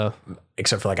hometown.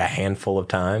 Except for like a handful of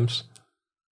times.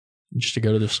 Just to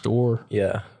go to the store.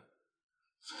 Yeah.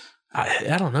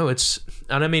 I don't know.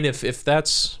 And I mean, if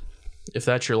that's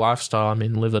your lifestyle, I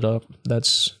mean, live it up.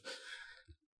 That's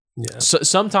So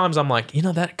sometimes I'm like,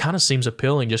 that kind of seems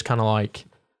appealing. Just kind of like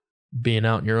being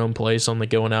out in your own place, only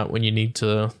going out when you need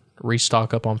to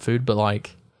restock up on food, but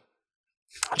like,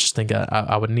 I just think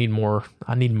I would need more.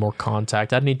 I need more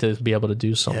contact. I'd need to be able to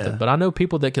do something. Yeah. But I know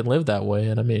people that can live that way,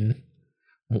 and I mean,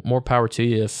 more power to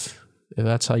you if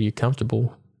that's how you're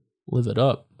comfortable. Live it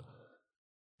up.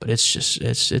 But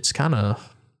it's kind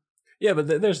of... Yeah, but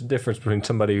there's a difference between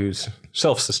somebody who's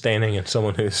self-sustaining and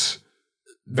someone who's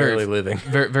barely living.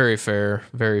 Very, very fair.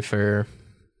 Very fair.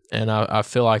 And I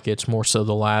feel like it's more so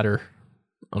the latter,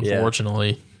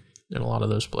 unfortunately, in a lot of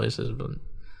those places. But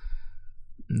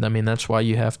I mean, that's why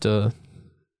you have to,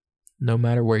 no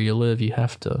matter where you live, you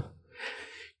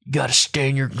got to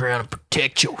stand your ground and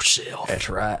protect yourself. That's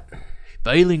right. If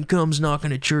an alien comes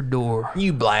knocking at your door,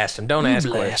 You blast them. Don't ask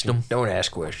questions. Don't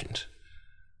ask questions.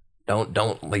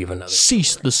 Don't leave another.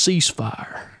 Cease the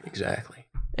ceasefire. Exactly.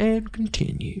 And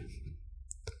continue.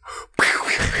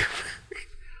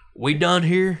 We done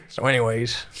here? So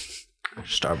anyways,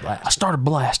 start blasting. I started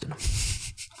blasting them.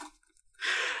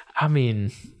 I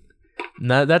mean,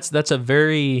 that's a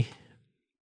very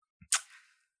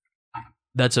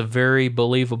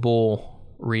believable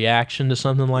reaction to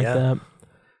something like that.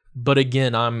 But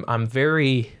again, I'm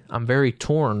very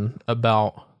torn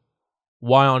about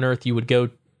why on earth you would go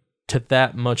to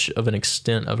that much of an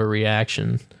extent of a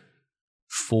reaction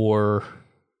for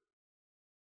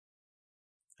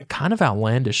a kind of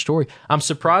outlandish story. I'm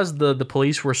surprised the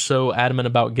police were so adamant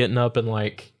about getting up and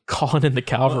like calling in the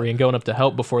cavalry and going up to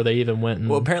help before they even went.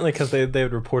 Well, apparently because they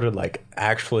had reported like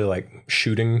actually like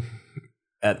shooting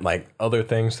at like other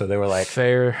things, so they were like,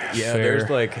 fair. There's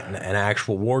like an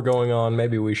actual war going on.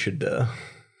 Maybe we should.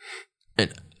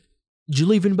 And did you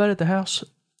leave anybody at the house?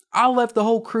 I left the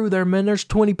whole crew there, man. There's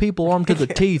 20 people armed to the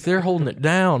teeth. They're holding it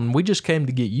down. We just came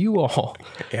to get you all.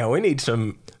 Yeah, we need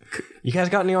some. You guys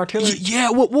got any artillery?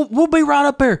 Yeah, we'll be right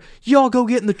up there. Y'all go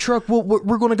get in the truck.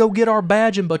 We're going to go get our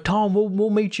badge and baton. We'll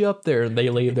meet you up there. And they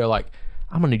leave. They're like,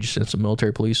 I'm going to need you to send some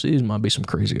military police. These might be some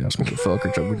crazy ass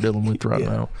motherfuckers that we're dealing with right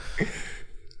now.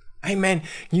 Hey man,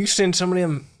 you send some of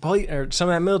them police or some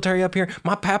of that military up here.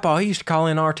 My papa, he used to call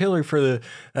in artillery for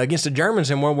against the Germans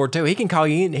in World War II. He can call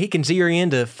you in. He can zero you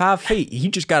into 5 feet.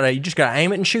 You just gotta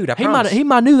aim it and shoot. I promise. He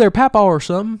might knew their papa or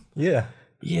something. Yeah.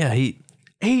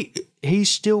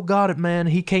 He's still got it, man.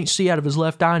 He can't see out of his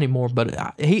left eye anymore, but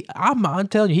I'm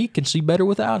telling you, he can see better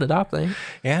without it, I think.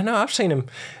 Yeah, no, I've seen him.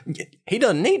 He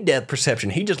doesn't need depth perception.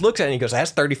 He just looks at it and he goes,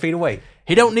 that's 30 feet away.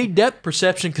 He don't need depth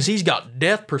perception because he's got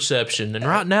death perception. And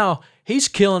right now, he's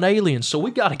killing aliens, so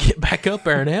we got to get back up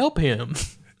there and help him.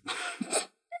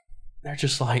 They're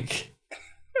just like...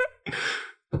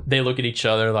 They look at each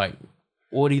other like,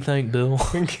 what do you think, Bill?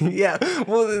 Yeah.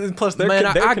 Well, plus they're man,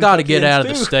 I got to get out of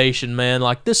the station, man.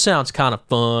 Like, this sounds kind of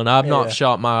fun. I've not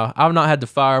had to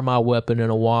fire my weapon in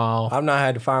a while. I've not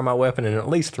had to fire my weapon in at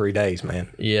least 3 days, man.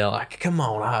 Yeah, like, come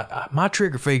on. My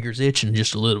trigger finger's itching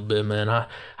just a little bit, man. I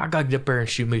got to get up there and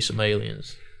shoot me some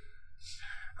aliens.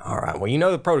 All right. Well, you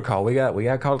know the protocol. We got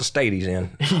to call the Stadies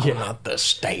in. Yeah. Oh, not the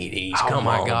Stadies. Oh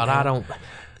my God, man. I don't.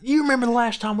 You remember the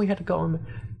last time we had to call them?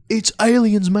 It's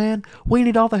aliens, man. We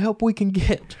need all the help we can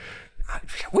get.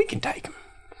 We can take them.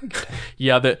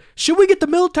 Yeah, should we get the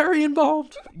military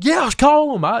involved? Yeah, let's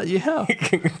call them. Yeah.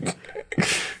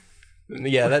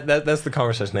 Yeah, that's the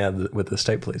conversation they had with the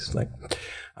state police. It's like,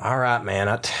 all right, man,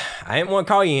 I didn't want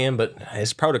to call you in, but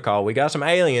it's protocol. We got some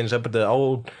aliens up at the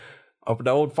old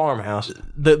farmhouse.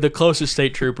 The closest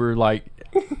state trooper, like,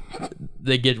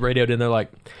 they get radioed in. They're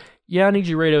like, yeah, I need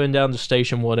you radioing down the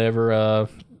station, whatever.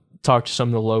 Talk to some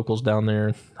of the locals down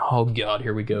there. Oh God,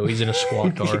 here we go. He's in a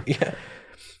squad car.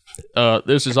 Yeah.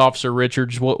 This is Officer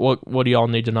Richards. What do y'all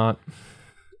need tonight?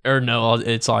 Or no,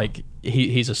 it's like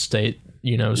he's a state,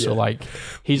 so like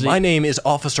My name is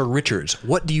Officer Richards.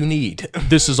 What do you need?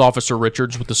 This is Officer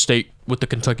Richards with the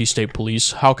Kentucky State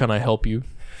Police. How can I help you?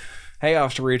 Hey,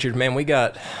 Officer Richards, man, we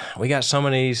got some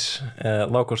of these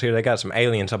locals here. They got some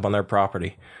aliens up on their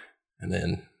property. And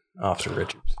then Officer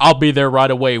Richards, I'll be there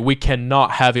right away. We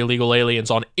cannot have illegal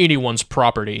aliens on anyone's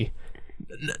property.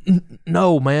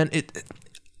 No, man.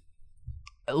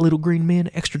 Little green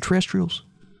men, extraterrestrials.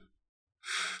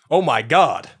 Oh my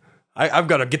God! I've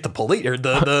got to get the police or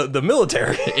the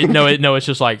military. No, it's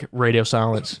just like radio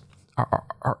silence.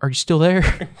 Are you still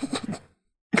there?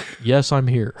 Yes, I'm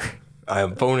here. I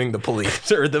am phoning the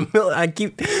police or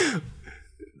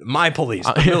my police,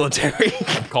 the military.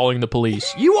 I'm calling the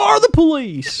police. You are the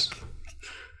police.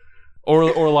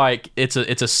 Or like it's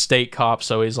a state cop,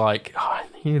 so he's like,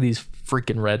 these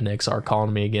freaking rednecks are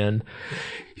calling me again.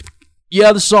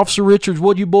 Yeah, this is Officer Richards.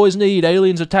 What do you boys need?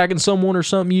 Aliens attacking someone or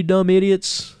something? You dumb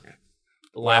idiots.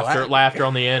 Laughter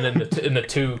on the end, and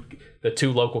the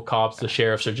two local cops, the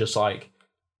sheriffs, are just like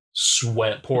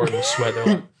pouring the sweat. They're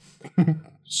like,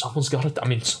 Someone's got to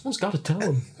tell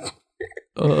him.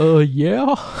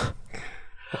 Yeah.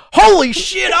 Holy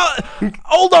shit!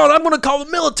 Hold on, I'm gonna call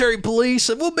the military police,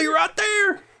 and we'll be right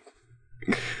there.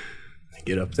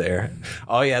 Get up there.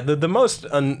 Oh yeah, the most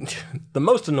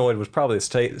annoyed was probably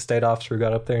the state officer who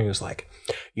got up there and he was like,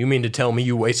 "You mean to tell me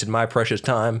you wasted my precious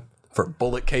time for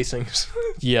bullet casings?"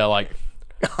 Yeah, like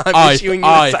I'm issuing you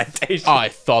a citation. I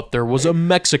thought there was a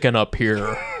Mexican up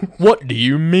here. What do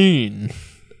you mean?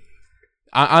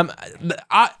 I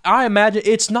imagine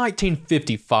it's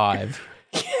 1955.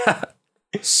 Yeah.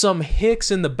 Some hicks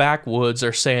in the backwoods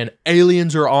are saying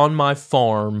aliens are on my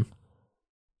farm.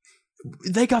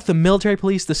 They got the military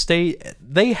police, the state.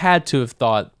 They had to have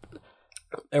thought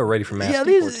they were ready for mass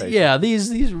deportation.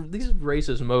 These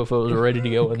racist mofos are ready to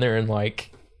go in there and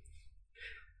like,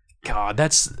 God,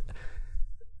 that's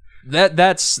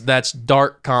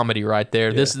dark comedy right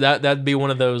there. Yeah. That'd be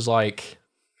one of those like.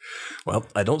 Well,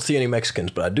 I don't see any Mexicans,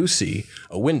 but I do see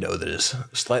a window that is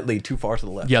slightly too far to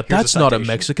the left. Yeah, that's not a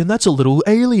Mexican. That's a little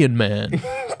alien man.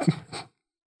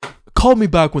 Call me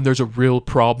back when there's a real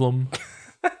problem.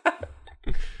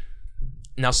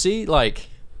 Now, see, like,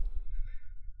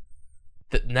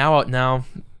 now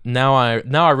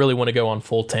I really want to go on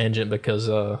full tangent because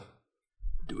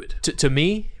do it to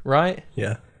me, right?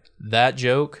 Yeah, that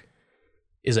joke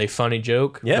is a funny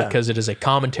joke. Yeah, because it is a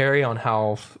commentary on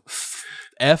how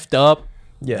effed up,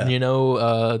 yeah,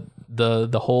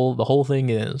 the whole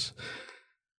thing is.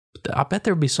 I bet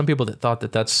there would be some people that thought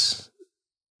that's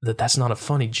not a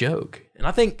funny joke, and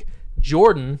I think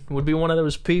Jordan would be one of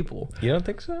those people. You don't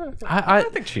think so? I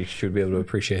think she should be able to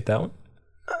appreciate that one.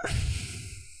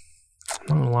 I'm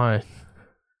not gonna lie,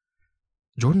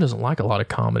 Jordan doesn't like a lot of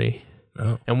comedy,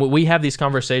 oh. And we have these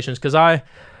conversations because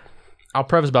I'll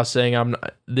preface by saying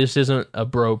this isn't a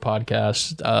bro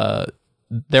podcast.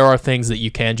 There are things that you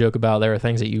can joke about. There are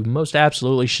things that you most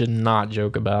absolutely should not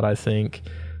joke about, I think.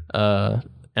 And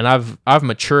I've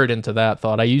matured into that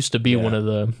thought. I used to be one of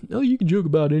the, you can joke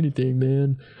about anything,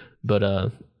 man. But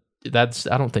I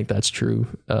don't think that's true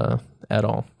at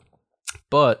all.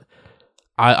 But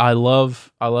I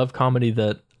love comedy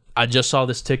that I just saw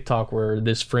this TikTok where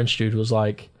this French dude was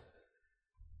like,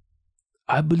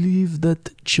 I believe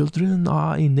that children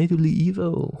are innately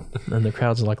evil. And the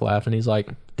crowd's like laughing. He's like,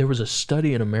 there was a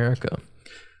study in America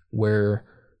where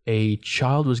a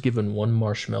child was given one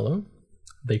marshmallow,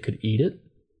 they could eat it,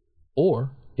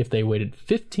 or if they waited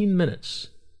 15 minutes,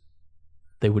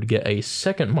 they would get a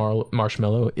second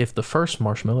marshmallow if the first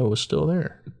marshmallow was still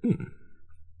there.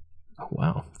 Oh,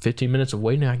 wow. 15 minutes of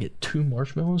waiting, I get 2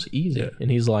 marshmallows? Easy. Yeah. And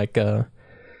he's like,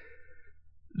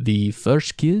 the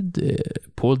first kid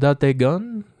pulled out a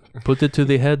gun, put it to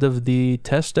the head of the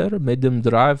tester, made them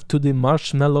drive to the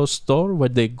marshmallow store where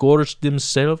they gorged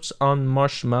themselves on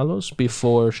marshmallows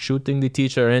before shooting the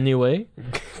teacher anyway.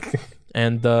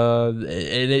 And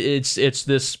it's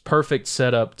this perfect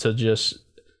setup to just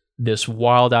this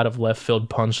wild out of left field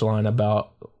punchline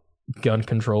about gun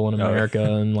control in America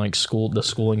and like the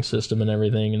schooling system and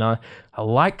everything. And I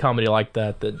like comedy like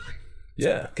that.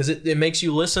 Yeah, because it makes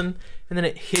you listen, and then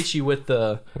it hits you with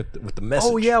the message.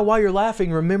 Oh yeah, while you're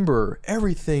laughing, remember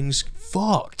everything's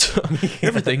fucked.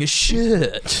 Everything is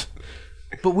shit.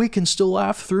 But we can still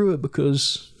laugh through it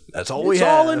because that's all it's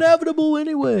all inevitable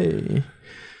anyway. The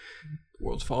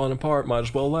world's falling apart. Might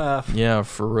as well laugh. Yeah,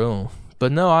 for real.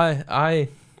 But no, I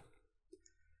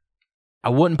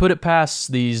wouldn't put it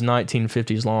past these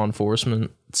 1950s law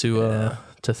enforcement to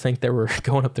think they were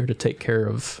going up there to take care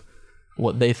of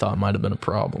what they thought might have been a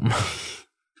problem.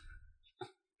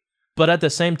 But at the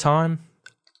same time,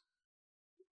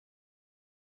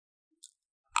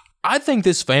 I think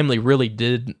this family really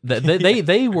did that.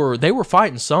 They were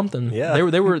fighting something. Yeah,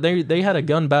 they had a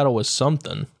gun battle with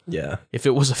something. Yeah. If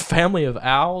it was a family of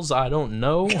owls, I don't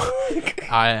know.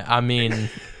 I mean,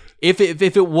 if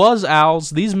it was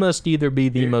owls, these must either be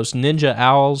the most ninja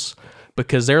owls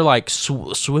because they're like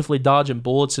swiftly dodging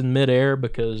bullets in midair.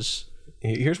 Because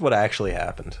here's what actually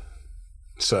happened.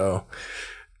 So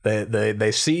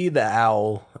they see the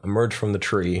owl emerge from the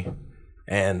tree,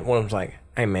 and one of them's like,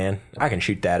 "Hey man, I can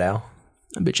shoot that owl."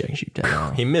 I bet you I can shoot that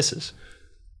owl. He misses.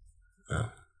 Oh,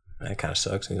 that kind of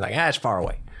sucks. And he's like, it's far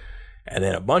away. And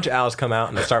then a bunch of owls come out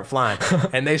and they start flying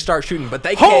and they start shooting, but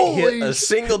they can't hit a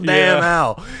single damn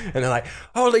owl. And they're like,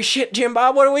 holy shit, Jim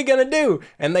Bob, what are we going to do?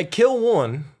 And they kill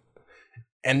one,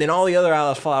 and then all the other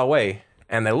owls fly away,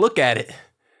 and they look at it,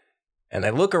 and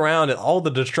they look around at all the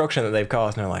destruction that they've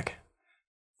caused, and they're like,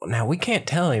 well, now we can't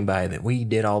tell anybody that we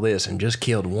did all this and just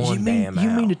killed one damn owl. You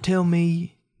mean to tell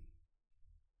me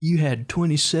you had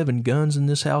 27 guns in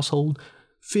this household?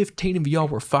 15 of y'all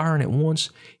were firing at once,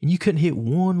 and you couldn't hit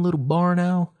one little barn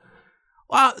owl?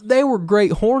 Wow, they were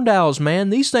great horned owls, man.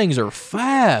 These things are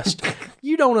fast.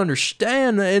 You don't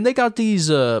understand. And they got these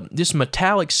this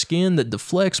metallic skin that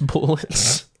deflects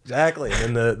bullets. Exactly.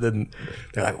 And then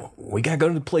they're like, well, we got to go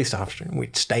to the police officer. And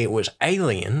we'd stay it was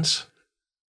aliens.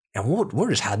 And we'll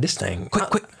just hide this thing.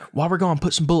 Quick. While we're gone,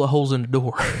 put some bullet holes in the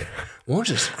door. I'll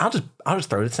just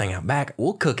throw this thing out back.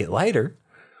 We'll cook it later.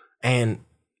 And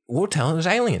we'll tell them it's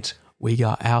aliens. We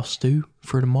got owl stew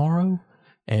for tomorrow.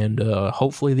 And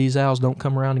hopefully these owls don't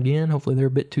come around again. Hopefully they're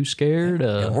a bit too scared.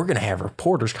 And we're going to have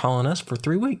reporters calling us for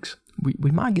 3 weeks.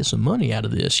 We might get some money out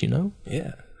of this, you know?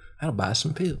 Yeah. That'll buy us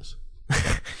some pills.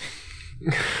 I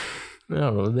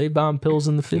don't know. They buying pills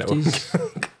in the 50s? No.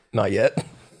 Not yet.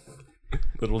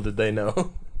 Little did they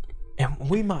know. And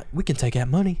we can take that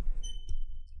money.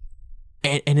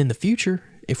 And in the future,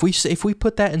 if we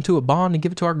put that into a bond and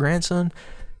give it to our grandson,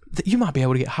 you might be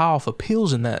able to get high off of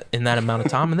pills in that amount of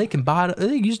time, and they can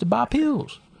use it to buy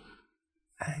pills.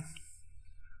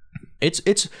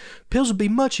 It's pills would be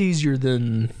much easier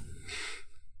than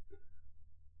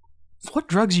what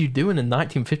drugs are you doing in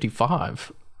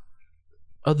 1955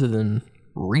 other than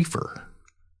reefer?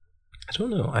 I don't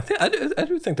know. I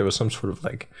do think there was some sort of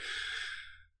like.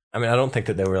 I mean, I don't think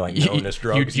that they were like known as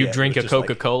drugs. You drink a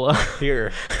Coca-Cola. Like,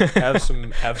 here, have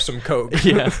some Coke.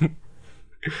 Yeah.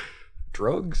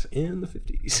 Drugs in the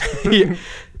 50s. Yeah.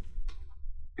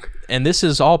 And this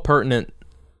is all pertinent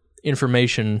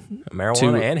information.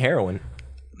 Marijuana and heroin.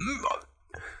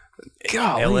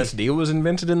 God, LSD was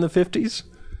invented in the 50s?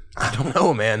 I don't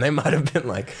know, man. They might have been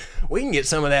like, we can get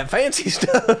some of that fancy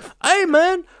stuff. Hey,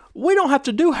 man, we don't have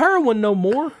to do heroin no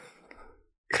more.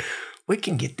 We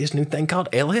can get this new thing called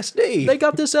LSD. They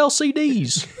got this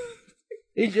LCDs.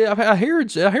 I hear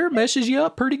it messes you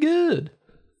up pretty good.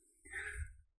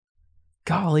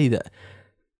 Golly,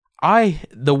 I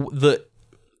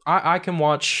can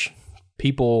watch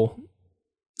people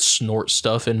snort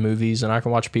stuff in movies, and I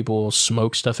can watch people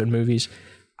smoke stuff in movies.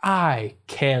 I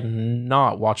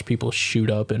cannot watch people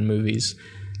shoot up in movies.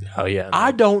 Oh yeah, no.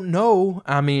 I don't know.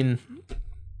 I mean,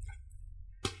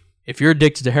 if you're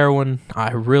addicted to heroin,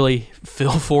 I really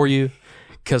feel for you,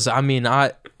 because I mean,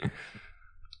 I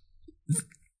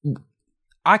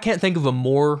can't think of a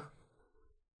more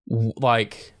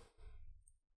like.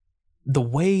 The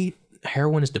way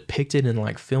heroin is depicted in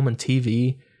like film and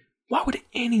TV, why would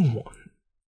anyone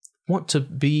want to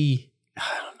be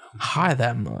high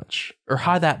that much or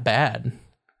high that bad?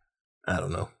 I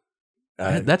don't know.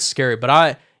 That's scary.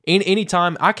 But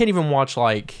anytime I can't even watch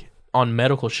like on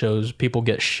medical shows, people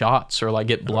get shots or like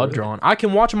get blood drawn. I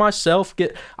can watch myself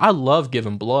I love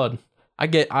giving blood.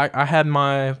 I had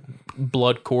my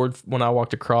blood cord when I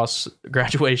walked across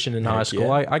graduation in high school.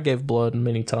 Yeah. I gave blood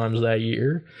many times that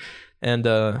year. And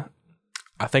I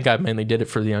think I mainly did it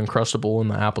for the Uncrustable and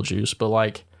the apple juice. But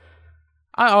like,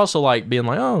 I also like being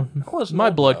like, oh, my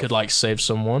blood could like save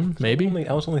someone, maybe.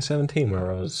 I was only 17 when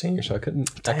I was a senior, so I couldn't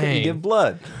give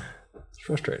blood. It's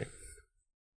frustrating.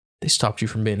 They stopped you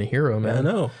from being a hero, man.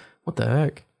 I know. What the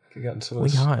heck? We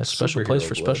high, a special place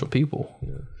for special people.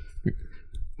 Yeah.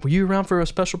 Were you around for a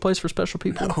special place for special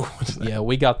people? No. Yeah,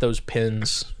 we got those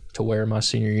pins to wear my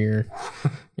senior year.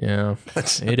 Yeah,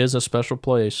 it is a special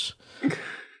place.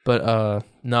 But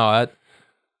no,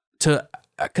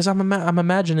 because I'm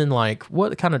imagining like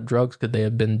what kind of drugs could they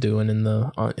have been doing in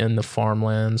the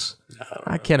farmlands?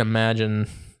 I can't imagine.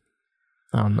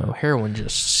 I don't know. Heroin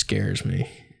just scares me.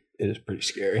 It is pretty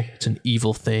scary. It's an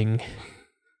evil thing.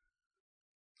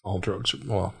 All drugs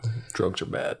are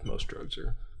bad. Most drugs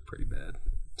are pretty bad.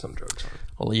 Some drugs aren't.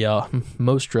 Well, yeah,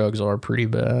 most drugs are pretty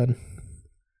bad.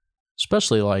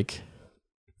 Especially like,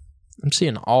 I'm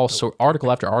seeing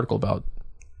article after article about.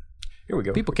 Here we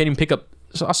go. People can't even pick up.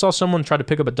 So I saw someone try to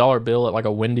pick up a $1 bill at like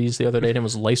a Wendy's the other day, and it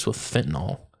was laced with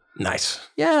fentanyl. Nice.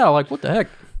 Yeah, like what the heck?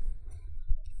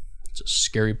 It's a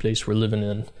scary place we're living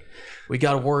in. We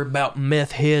got to worry about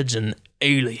meth heads and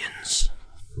aliens.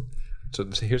 So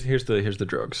here's the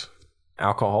drugs.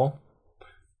 Alcohol.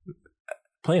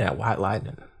 Playing at White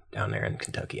Lightning down there in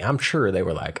Kentucky. I'm sure they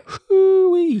were like,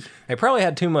 ooh-wee. They probably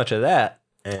had too much of that.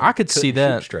 And I could see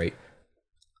that. Straight.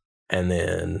 And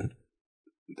then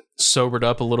sobered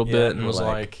up a little bit and was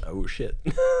like, oh shit.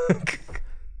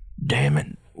 Damn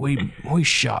it. We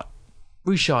shot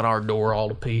our door all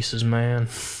to pieces, man.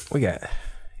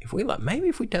 Maybe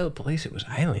if we tell the police it was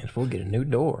aliens, we'll get a new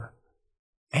door.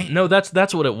 No,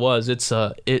 that's what it was.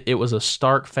 It was a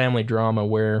stark family drama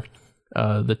where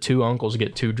the two uncles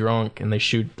get too drunk and they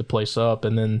shoot the place up,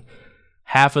 and then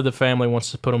half of the family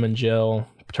wants to put them in jail,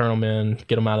 turn them in,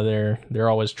 get them out of there. They're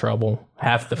always trouble.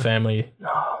 Half the family,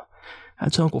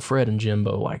 That's Uncle Fred and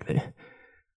Jimbo. Like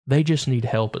they just need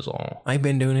help is all. I've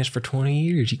been doing this for 20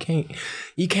 years. You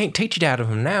can't teach it out of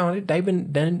them now. They've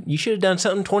been done. You should have done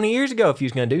something 20 years ago if you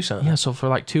was going to do something. Yeah, so for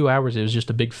like 2 hours, it was just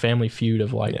a big family feud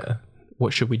of like,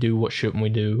 what should we do? What shouldn't we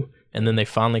do? And then they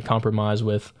finally compromise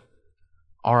with,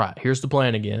 all right, here's the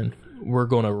plan again. We're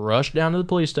going to rush down to the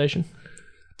police station,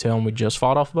 tell them we just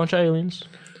fought off a bunch of aliens.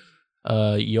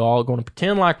 Y'all are going to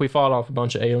pretend like we fought off a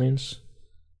bunch of aliens.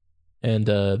 And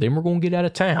then we're going to get out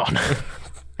of town.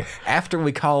 After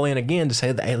we call in again to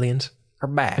say the aliens are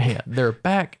back. Yeah, they're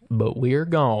back, but we're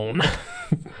gone.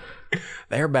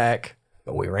 They're back,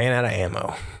 but we ran out of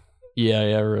ammo. Yeah,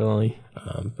 really.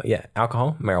 But yeah,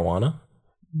 alcohol, marijuana,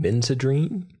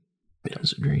 benzodrine,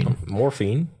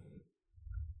 morphine,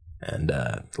 and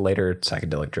later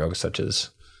psychedelic drugs such as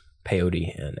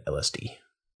peyote and LSD.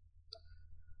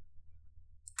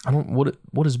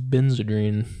 What is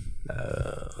benzodrine?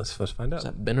 Let's find out. Is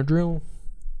that Benadryl?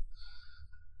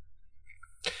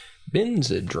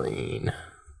 Benzodrine.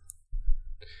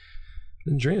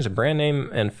 Benzodrine is a brand name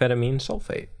amphetamine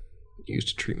sulfate used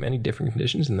to treat many different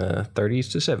conditions in the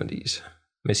 30s to 70s.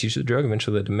 Misuse of the drug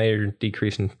eventually led to major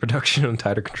decrease in production and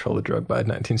tighter control of the drug by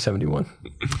 1971.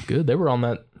 Good. They were on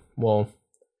that, well,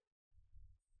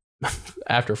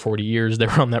 after 40 years, they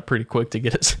were on that pretty quick to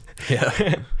get us.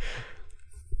 Yeah.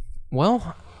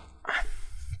 Well,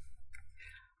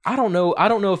 I don't know. I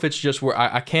don't know if it's just where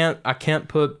I can't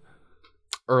put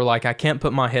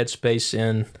my headspace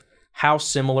in how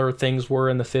similar things were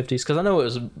in the 50s, because I know it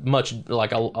was much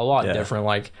like a lot different.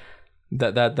 Like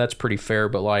that's pretty fair,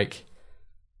 but like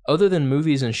other than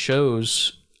movies and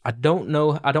shows, I don't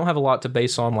know. I don't have a lot to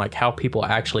base on like how people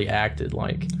actually acted.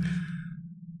 Like,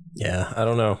 yeah, I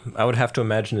don't know. I would have to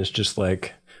imagine it's just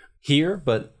like here,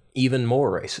 but even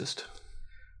more racist.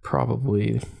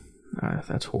 Probably.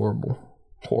 That's horrible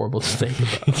to think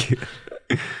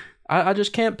about. I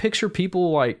just can't picture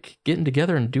people like getting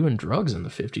together and doing drugs in the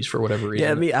 50s for whatever reason.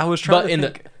 Yeah, I mean, I was trying to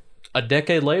think. A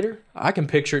decade later, I can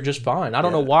picture it just fine. I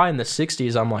don't know why in the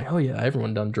 60s I'm like, oh yeah,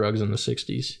 everyone done drugs in the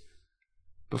 60s.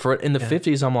 But in the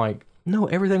 50s, I'm like, no,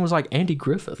 everything was like Andy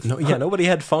Griffith. No, yeah, nobody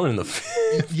had fun in the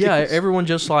 50s. Yeah, everyone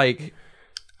just like...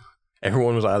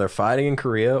 Everyone was either fighting in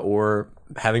Korea or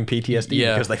having PTSD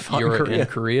because they fought in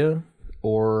Korea.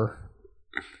 Or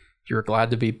you're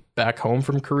glad to be back home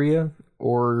from Korea,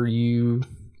 or you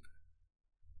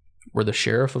were the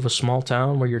sheriff of a small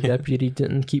town where your deputy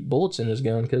didn't keep bullets in his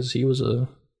gun because he was a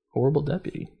horrible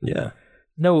deputy. Yeah.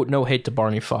 No hate to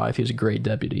Barney Fife. He's a great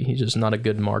deputy. He's just not a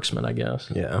good marksman, I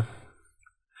guess. Yeah.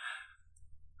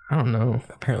 I don't know.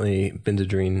 Apparently,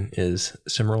 Benzodrine is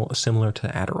similar to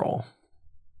Adderall.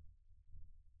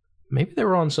 Maybe they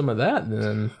were on some of that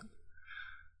then.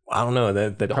 I don't know. They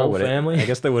the whole family? I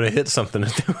guess they would have hit something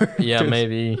if they were. Yeah,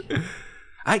 maybe.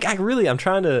 I'm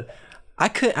trying to... I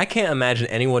can't imagine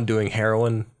anyone doing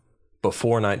heroin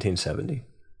before 1970.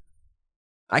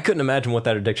 I couldn't imagine what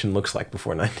that addiction looks like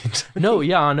before 1970. No,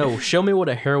 yeah, I know. Show me what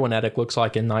a heroin addict looks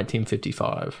like in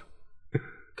 1955.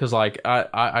 Because, like,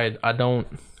 I don't...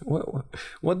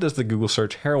 What does the Google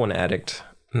search heroin addict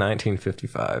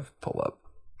 1955 pull up?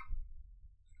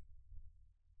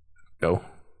 Go.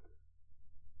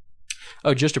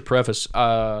 Oh, just to preface,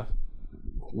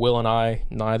 Will and I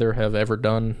neither have ever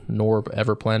done nor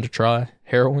ever plan to try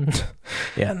heroin.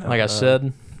 Yeah, no, like I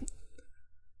said,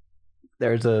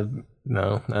 there's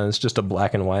it's just a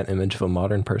black and white image of a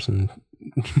modern person.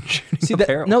 See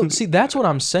that's what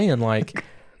I'm saying. Like,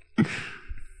 yeah,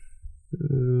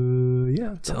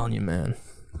 I'm telling you, man.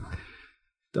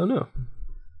 Don't know.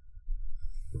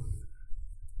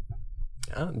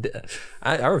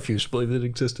 I refuse to believe that it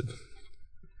existed.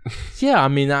 Yeah, I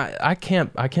mean, I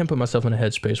can't put myself in a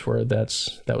headspace where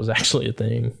that was actually a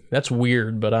thing. That's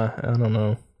weird, but I don't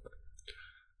know.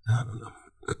 I don't know.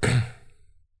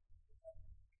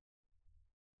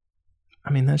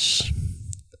 I mean,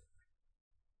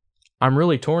 I'm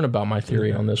really torn about my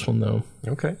theory on this one, though.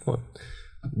 Okay, well,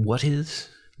 what is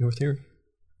your theory?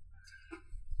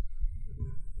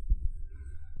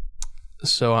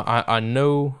 So I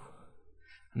know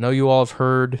you all have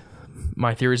heard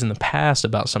my theories in the past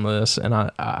about some of this, and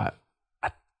I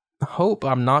hope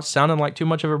I'm not sounding like too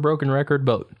much of a broken record,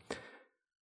 but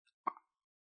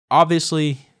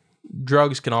obviously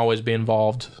drugs can always be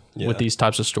involved with these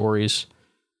types of stories.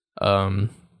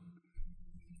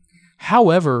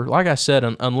 However, like I said,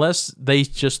 unless they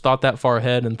just thought that far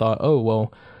ahead and thought, oh,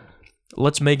 well,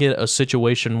 let's make it a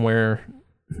situation where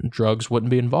drugs wouldn't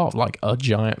be involved, like a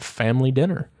giant family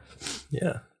dinner.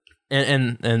 Yeah.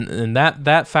 And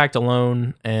that fact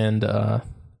alone, and I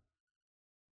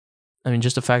mean,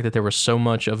 just the fact that there was so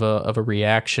much of a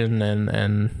reaction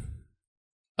and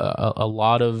a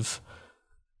lot of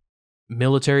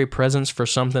military presence for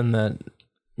something that,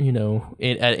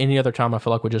 at any other time I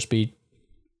feel like would just be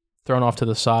thrown off to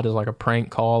the side as like a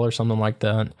prank call or something like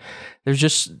that. There's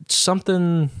just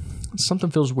something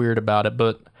feels weird about it,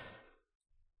 but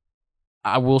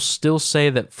I will still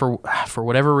say that for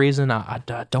whatever reason, I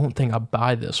don't think I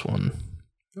buy this one.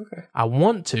 Okay. I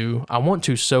want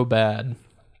to so bad.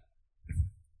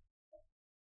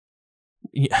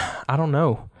 Yeah, I don't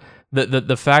know.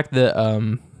 The fact that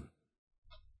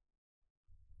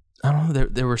I don't know,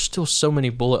 there were still so many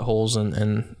bullet holes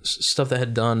and stuff that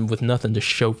had done with nothing to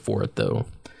show for it, though.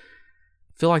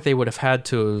 I feel like they would have had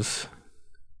to have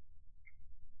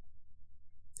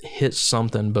hit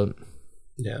something, but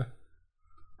yeah,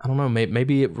 I don't know.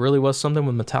 Maybe it really was something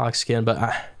with metallic skin,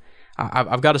 but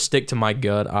I've got to stick to my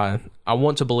gut. I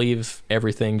want to believe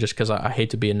everything just because I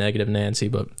hate to be a negative Nancy,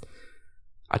 but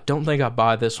I don't think I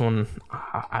buy this one.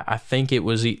 I think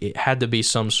it had to be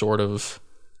some sort of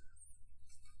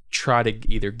try to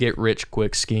either get rich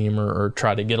quick scheme or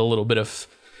try to get a little bit of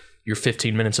your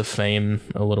 15 minutes of fame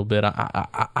a little bit.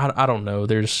 I don't know.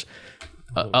 There's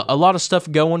a lot of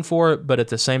stuff going for it, but at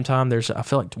the same time, I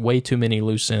feel like way too many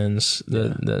loose ends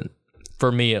that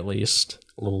for me at least.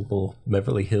 Little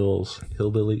Beverly Hills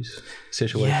hillbillies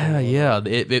situation. Yeah.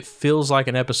 It feels like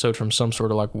an episode from some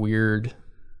sort of like weird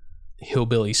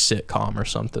hillbilly sitcom or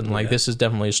something. Like this is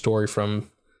definitely a story from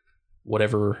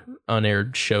whatever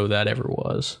unaired show that ever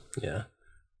was. Yeah.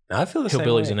 I feel the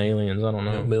Hillbillies same and way. Aliens. I don't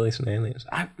know. Hillbillies and Aliens.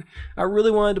 I really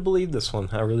wanted to believe this one.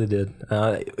 I really did.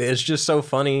 It's just so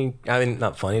funny. I mean,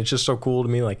 not funny. It's just so cool to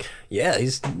me. Like, yeah,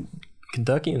 these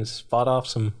Kentuckians fought off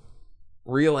some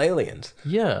real aliens.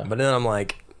 Yeah. But then I'm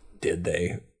like, did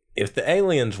they? If the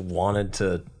aliens wanted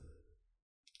to,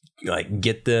 like,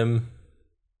 get them,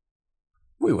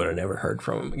 we would have never heard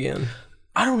from them again.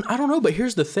 I don't know. But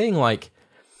here's the thing. Like,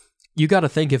 you got to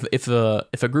think if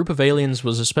a group of aliens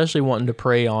was especially wanting to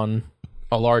prey on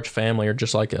a large family or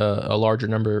just like a larger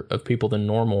number of people than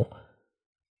normal,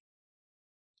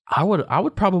 I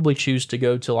would probably choose to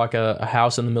go to like a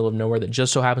house in the middle of nowhere that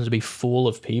just so happens to be full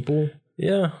of people.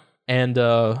 Yeah. And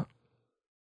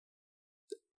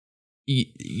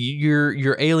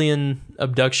your alien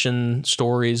abduction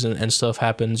stories and stuff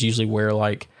happens usually where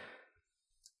like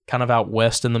kind of out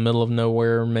west in the middle of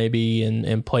nowhere, maybe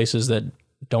in places that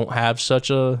don't have such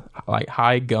a like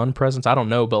high gun presence. I don't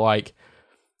know, but like,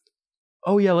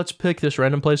 oh yeah, let's pick this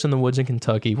random place in the woods in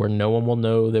Kentucky where no one will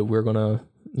know that we're gonna,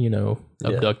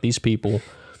 abduct these people.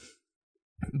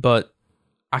 But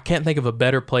I can't think of a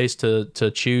better place to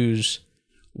choose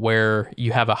where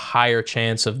you have a higher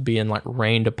chance of being like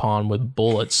rained upon with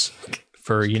bullets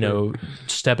for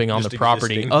stepping on just the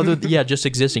property just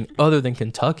existing other than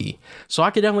Kentucky. So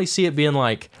I could definitely see it being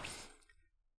like,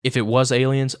 if it was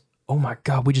aliens, oh my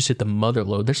God, we just hit the mother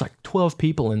lode. There's like 12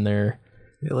 people in there.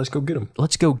 Yeah, let's go get them.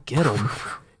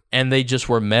 And they just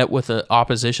were met with an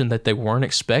opposition that they weren't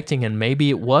expecting. And maybe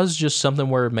it was just something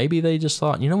where maybe they just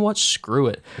thought, you know what, screw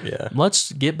it. Yeah.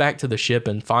 Let's get back to the ship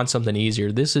and find something easier.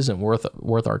 This isn't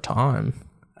worth our time.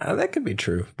 That could be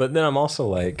true. But then I'm also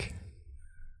like,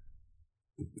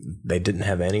 they didn't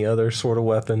have any other sort of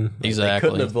weapon. Exactly. They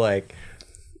couldn't have like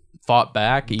fought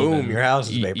back. Boom, your house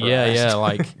is vaporized. Yeah.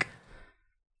 Like,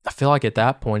 I feel like at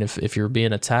that point, if you're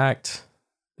being attacked,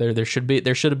 there should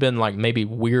have been like maybe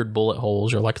weird bullet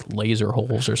holes or like laser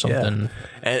holes or something.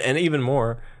 Yeah. And even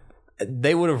more,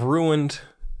 they would have ruined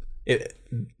it.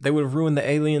 They would have ruined the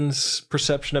aliens'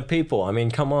 perception of people. I mean,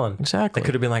 come on. Exactly. They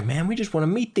could have been like, man, we just want to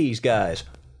meet these guys.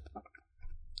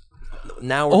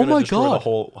 Now we're going to destroy the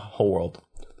whole world.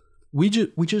 We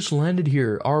just landed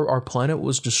here. Our planet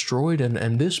was destroyed,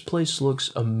 and this place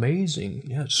looks amazing.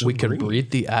 Yeah, it's so we can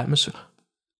breathe the atmosphere.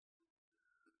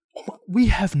 We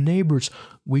have neighbors.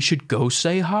 We should go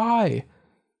say hi.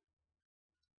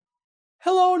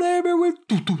 Hello, neighbor.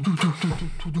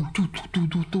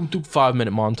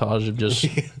 5-minute montage of just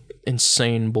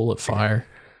insane bullet fire.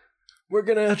 We're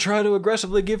gonna try to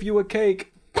aggressively give you a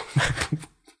cake.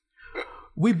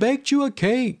 We baked you a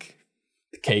cake.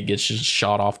 The cake gets just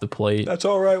shot off the plate. That's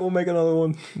all right. We'll make another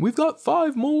one. We've got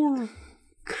 5 more.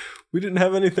 We didn't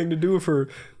have anything to do for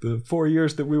the 4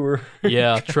 years that we were...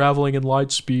 traveling in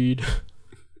light speed.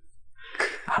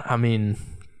 I mean,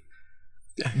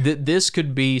 this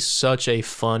could be such a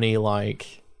funny,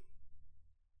 like...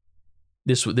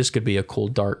 This could be a cool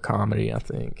dark comedy, I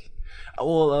think.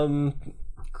 Well,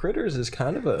 Critters is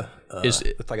kind of a... it's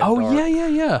like a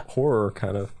dark yeah. horror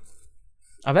kind of...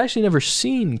 I've actually never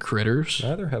seen Critters.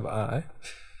 Neither have I.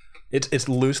 It's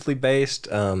loosely based...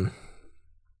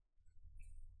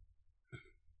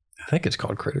 I think it's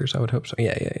called Critters. I would hope so.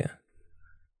 Yeah.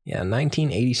 Yeah,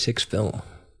 1986 film.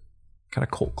 Kind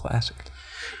of cult classic.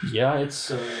 Yeah,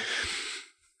 it's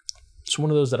one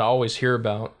of those that I always hear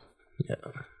about. Yeah.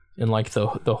 In like the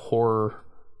horror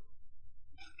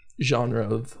genre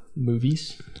of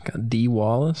movies. It's got Dee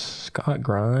Wallace, Scott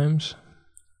Grimes.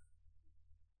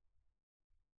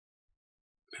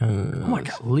 Oh my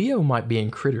God, Leo might be in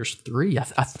Critters 3. I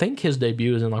think his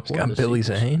debut is in like one of the Billy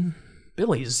Zane.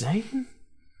 Billy Zane?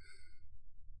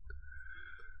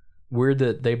 Weird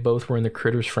that they both were in the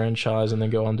Critters franchise and then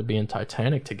go on to be in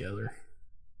Titanic together.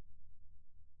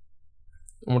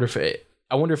 I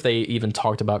wonder if they even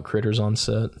talked about Critters on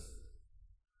set.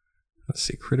 Let's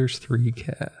see, Critters 3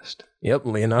 cast. Yep,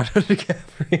 Leonardo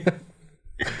DiCaprio.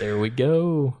 There we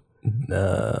go.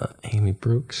 Amy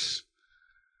Brooks.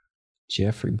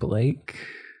 Jeffrey Blake.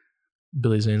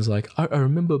 Billy Zane's like, I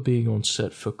remember being on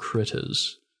set for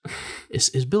Critters.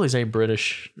 Is Billy Zane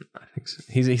British? I think so.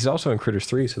 He's also in Critters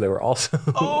 3, so they were also...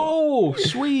 Oh,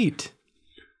 sweet.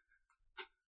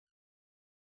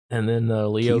 And then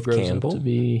Leo Keith grows Campbell. up to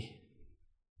be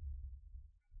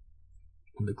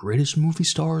one of the greatest movie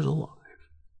stars alive.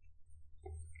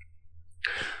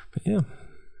 But yeah.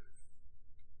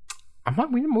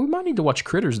 We might need to watch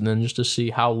Critters then just to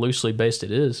see how loosely based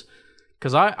it is.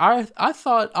 Because I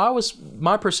thought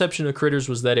my perception of Critters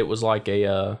was that it was like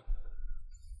a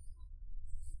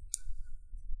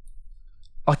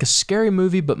scary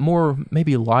movie, but more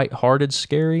maybe lighthearted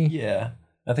scary. Yeah.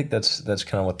 I think that's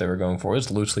kind of what they were going for. It's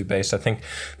loosely based. I think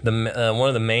the one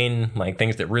of the main like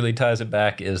things that really ties it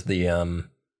back is the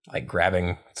like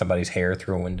grabbing somebody's hair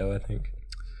through a window, I think.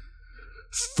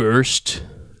 First,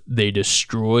 they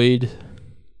destroyed...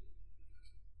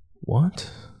 What?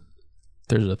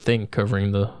 There's a thing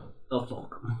covering the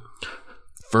farm.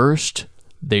 First,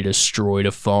 they destroyed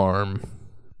a farm.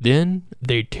 Then,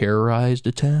 they terrorized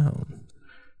a town.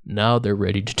 Now they're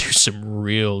ready to do some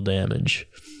real damage.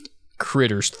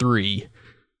 Critters 3.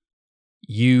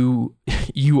 You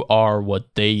are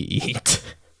what they eat.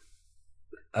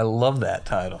 I love that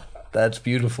title. That's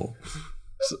beautiful.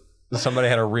 Somebody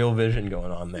had a real vision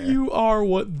going on there. You are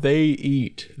what they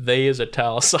eat. They is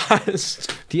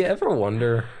italicized. Do you ever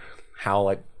wonder how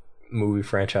like movie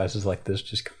franchises like this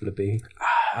just come to be?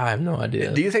 I have no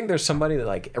idea. Do you think there's somebody that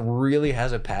like really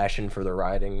has a passion for the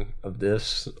writing of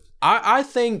this? I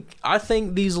think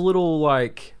these little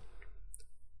like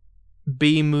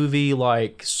B movie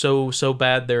like so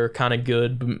bad they're kind of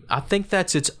good. I think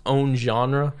that's its own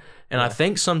genre, and I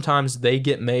think sometimes they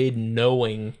get made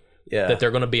knowing that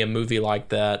they're going to be a movie like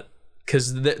that,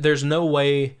 because there's no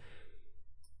way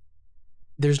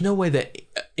that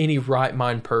any right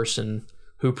mind person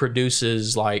who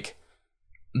produces like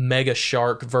Mega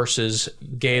Shark versus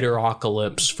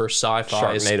Gatorapocalypse for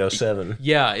sci-fi Sharknado 7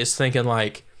 is thinking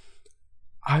like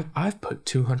I've put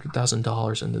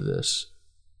 $200,000 into this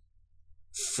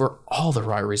for all the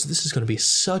right reasons. This is going to be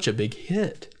such a big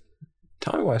hit.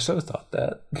 Tommy Wiseau thought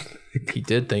that. He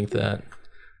did think that.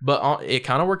 But it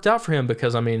kind of worked out for him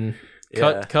because, I mean,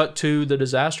 cut to the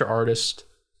disaster artist.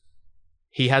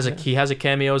 He has a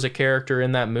cameo as a character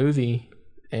in that movie,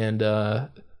 and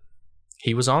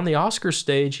he was on the Oscar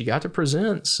stage. He got to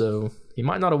present, so he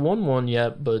might not have won one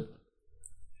yet, but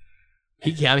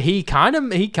he kind of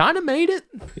made it.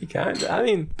 I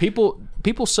mean,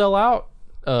 people sell out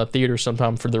theaters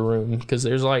sometimes for The Room because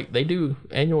there's like they do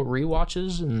annual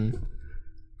rewatches and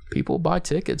people buy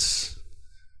tickets.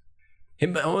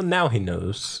 Now he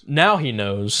knows.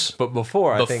 But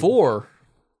before,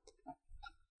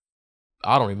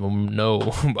 I don't even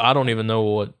know. I don't even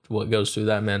know what goes through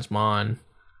that man's mind.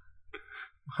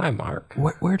 Hi, Mark.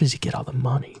 Where does he get all the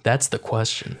money? That's the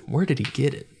question. Where did he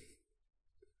get it?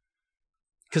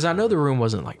 Because I know The Room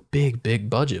wasn't like big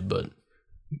budget, but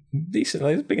decent.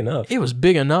 Like, it's big enough. It was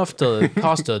big enough to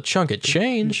cost a chunk of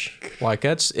change. Like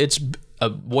it's a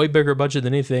way bigger budget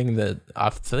than anything that I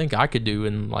think I could do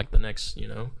in like the next,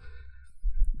 I'm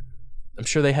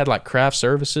sure they had like craft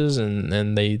services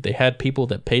and they had people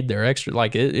that paid their extra.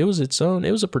 Like it was its own,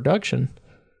 it was a production.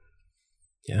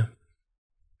 Yeah.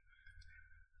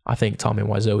 I think Tommy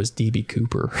Wiseau is DB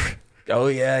Cooper. Oh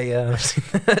yeah. I've seen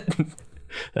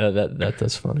that.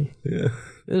 That's funny. Yeah.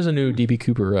 There's a new DB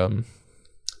Cooper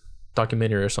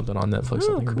documentary or something on Netflix.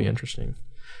 I think would be interesting.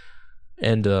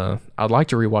 And I'd like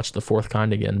to rewatch The Fourth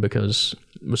Kind again because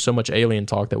with so much alien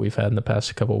talk that we've had in the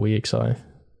past couple of weeks,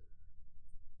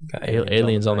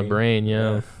 aliens on the brain,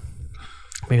 yeah.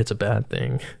 Maybe it's a bad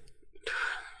thing.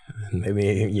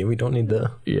 Maybe we don't need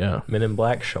the Men in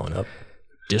Black showing up.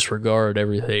 Disregard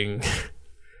everything.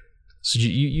 So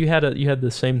you had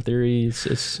the same theory.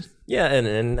 It's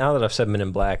and now that I've said Men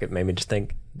in Black, it made me just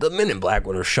think the Men in Black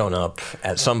would have shown up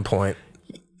at some point.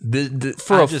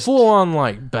 For a full-on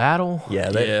like battle.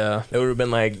 Yeah, it would have been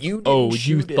like, you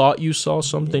thought you saw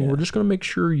something. We're just gonna make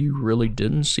sure you really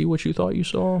didn't see what you thought you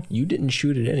saw. You didn't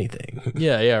shoot at anything.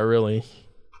 Yeah, really.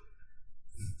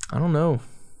 I don't know.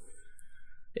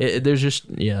 There's just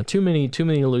too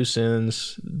many loose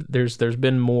ends. There's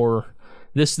been more.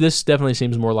 This definitely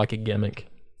seems more like a gimmick.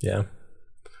 Yeah,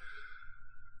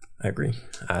 I agree.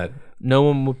 No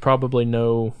one would probably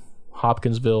know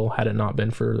Hopkinsville had it not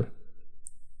been for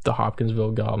the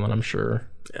Hopkinsville Goblin, I'm sure.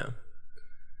 Yeah.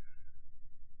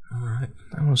 All right.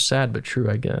 That was sad but true,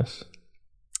 I guess.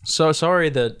 So sorry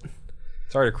to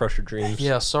crush your dreams.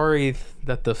 Yeah, sorry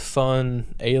that the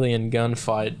fun alien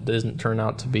gunfight doesn't turn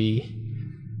out to be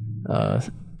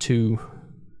too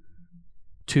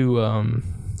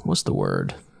what's the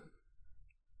word?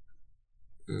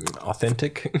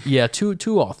 Authentic. Yeah,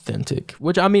 too authentic.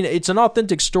 Which, I mean, it's an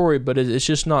authentic story, but it's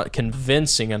just not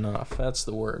convincing enough. That's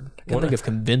the word. I can't think of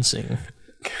convincing.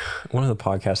 One of the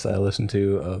podcasts that I listen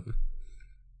to,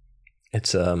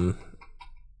 it's This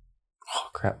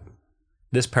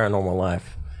Paranormal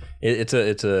Life.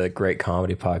 It's a great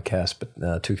comedy podcast,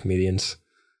 but two comedians.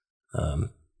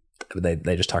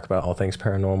 They just talk about all things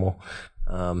paranormal.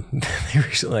 They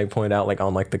recently pointed out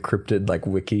on the cryptid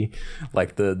wiki,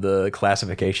 the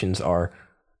classifications are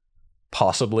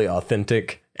possibly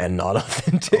authentic and not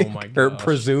authentic. Oh my gosh. Or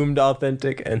presumed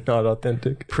authentic and not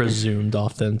authentic. Presumed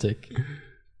authentic.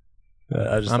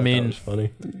 I thought that was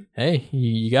funny. Hey,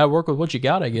 you gotta work with what you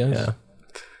got, I guess. Yeah.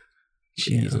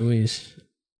 Jeez Louise.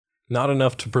 Not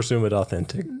enough to presume it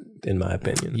authentic, in my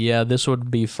opinion. Yeah, this would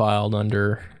be filed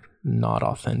under not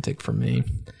authentic for me.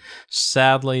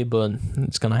 Sadly, but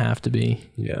it's gonna have to be.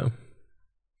 Yeah.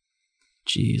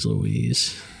 Jeez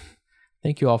Louise.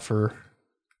 Thank you all for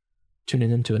tuning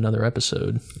into another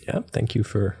episode. Yeah, thank you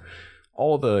for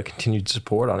all the continued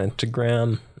support on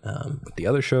Instagram, with the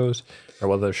other shows,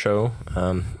 or the show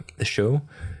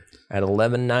at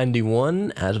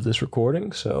 1191 as of this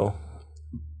recording, so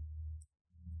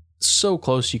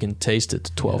close you can taste it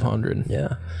to 1200.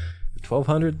 Yeah.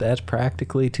 1200, that's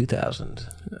practically 2000.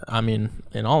 I mean,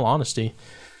 in all honesty,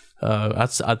 I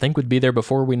think we'd be there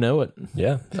before we know it.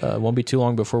 Yeah. It won't be too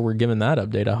long before we're giving that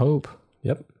update, I hope.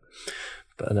 Yep.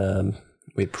 But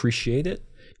we appreciate it.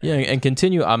 Yeah, and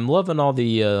continue. I'm loving all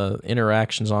the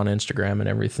interactions on Instagram and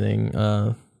everything.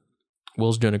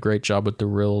 Will's doing a great job with the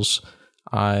reels.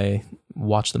 I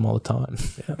watch them all the time.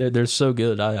 Yeah. They're so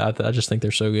good. I just think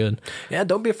they're so good. Yeah,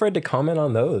 don't be afraid to comment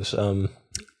on those.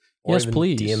 Yes,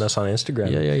 please. DM us on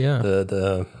Instagram. Yeah.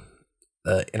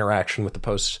 The interaction with the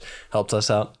posts helps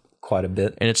us out quite a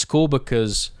bit. And it's cool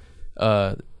because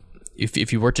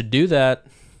if you were to do that,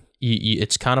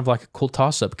 it's kind of like a cool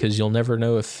toss-up because you'll never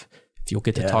know if you'll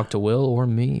get to talk to Will or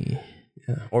me.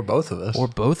 Yeah. Or both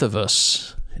of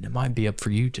us. And it might be up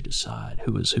for you to decide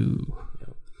who is who.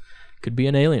 Could be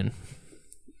an alien.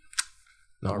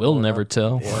 We'll never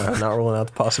tell. Yeah, not ruling out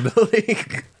the possibility.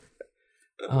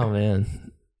 Oh,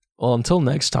 man. Well, until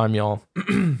next time, y'all,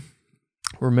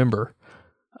 remember,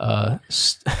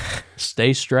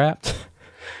 stay strapped.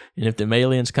 And if them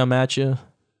aliens come at you,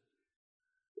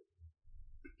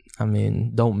 I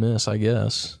mean, don't miss, I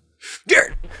guess.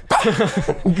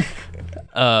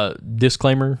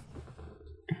 Disclaimer.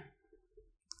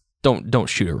 Don't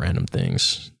shoot at random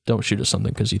things. Don't shoot at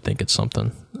something because you think it's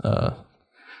something.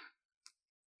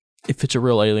 If it's a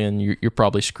real alien, you're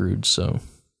probably screwed, so.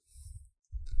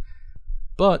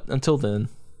 But until then,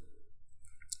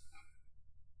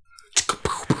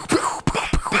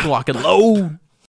 lock and load.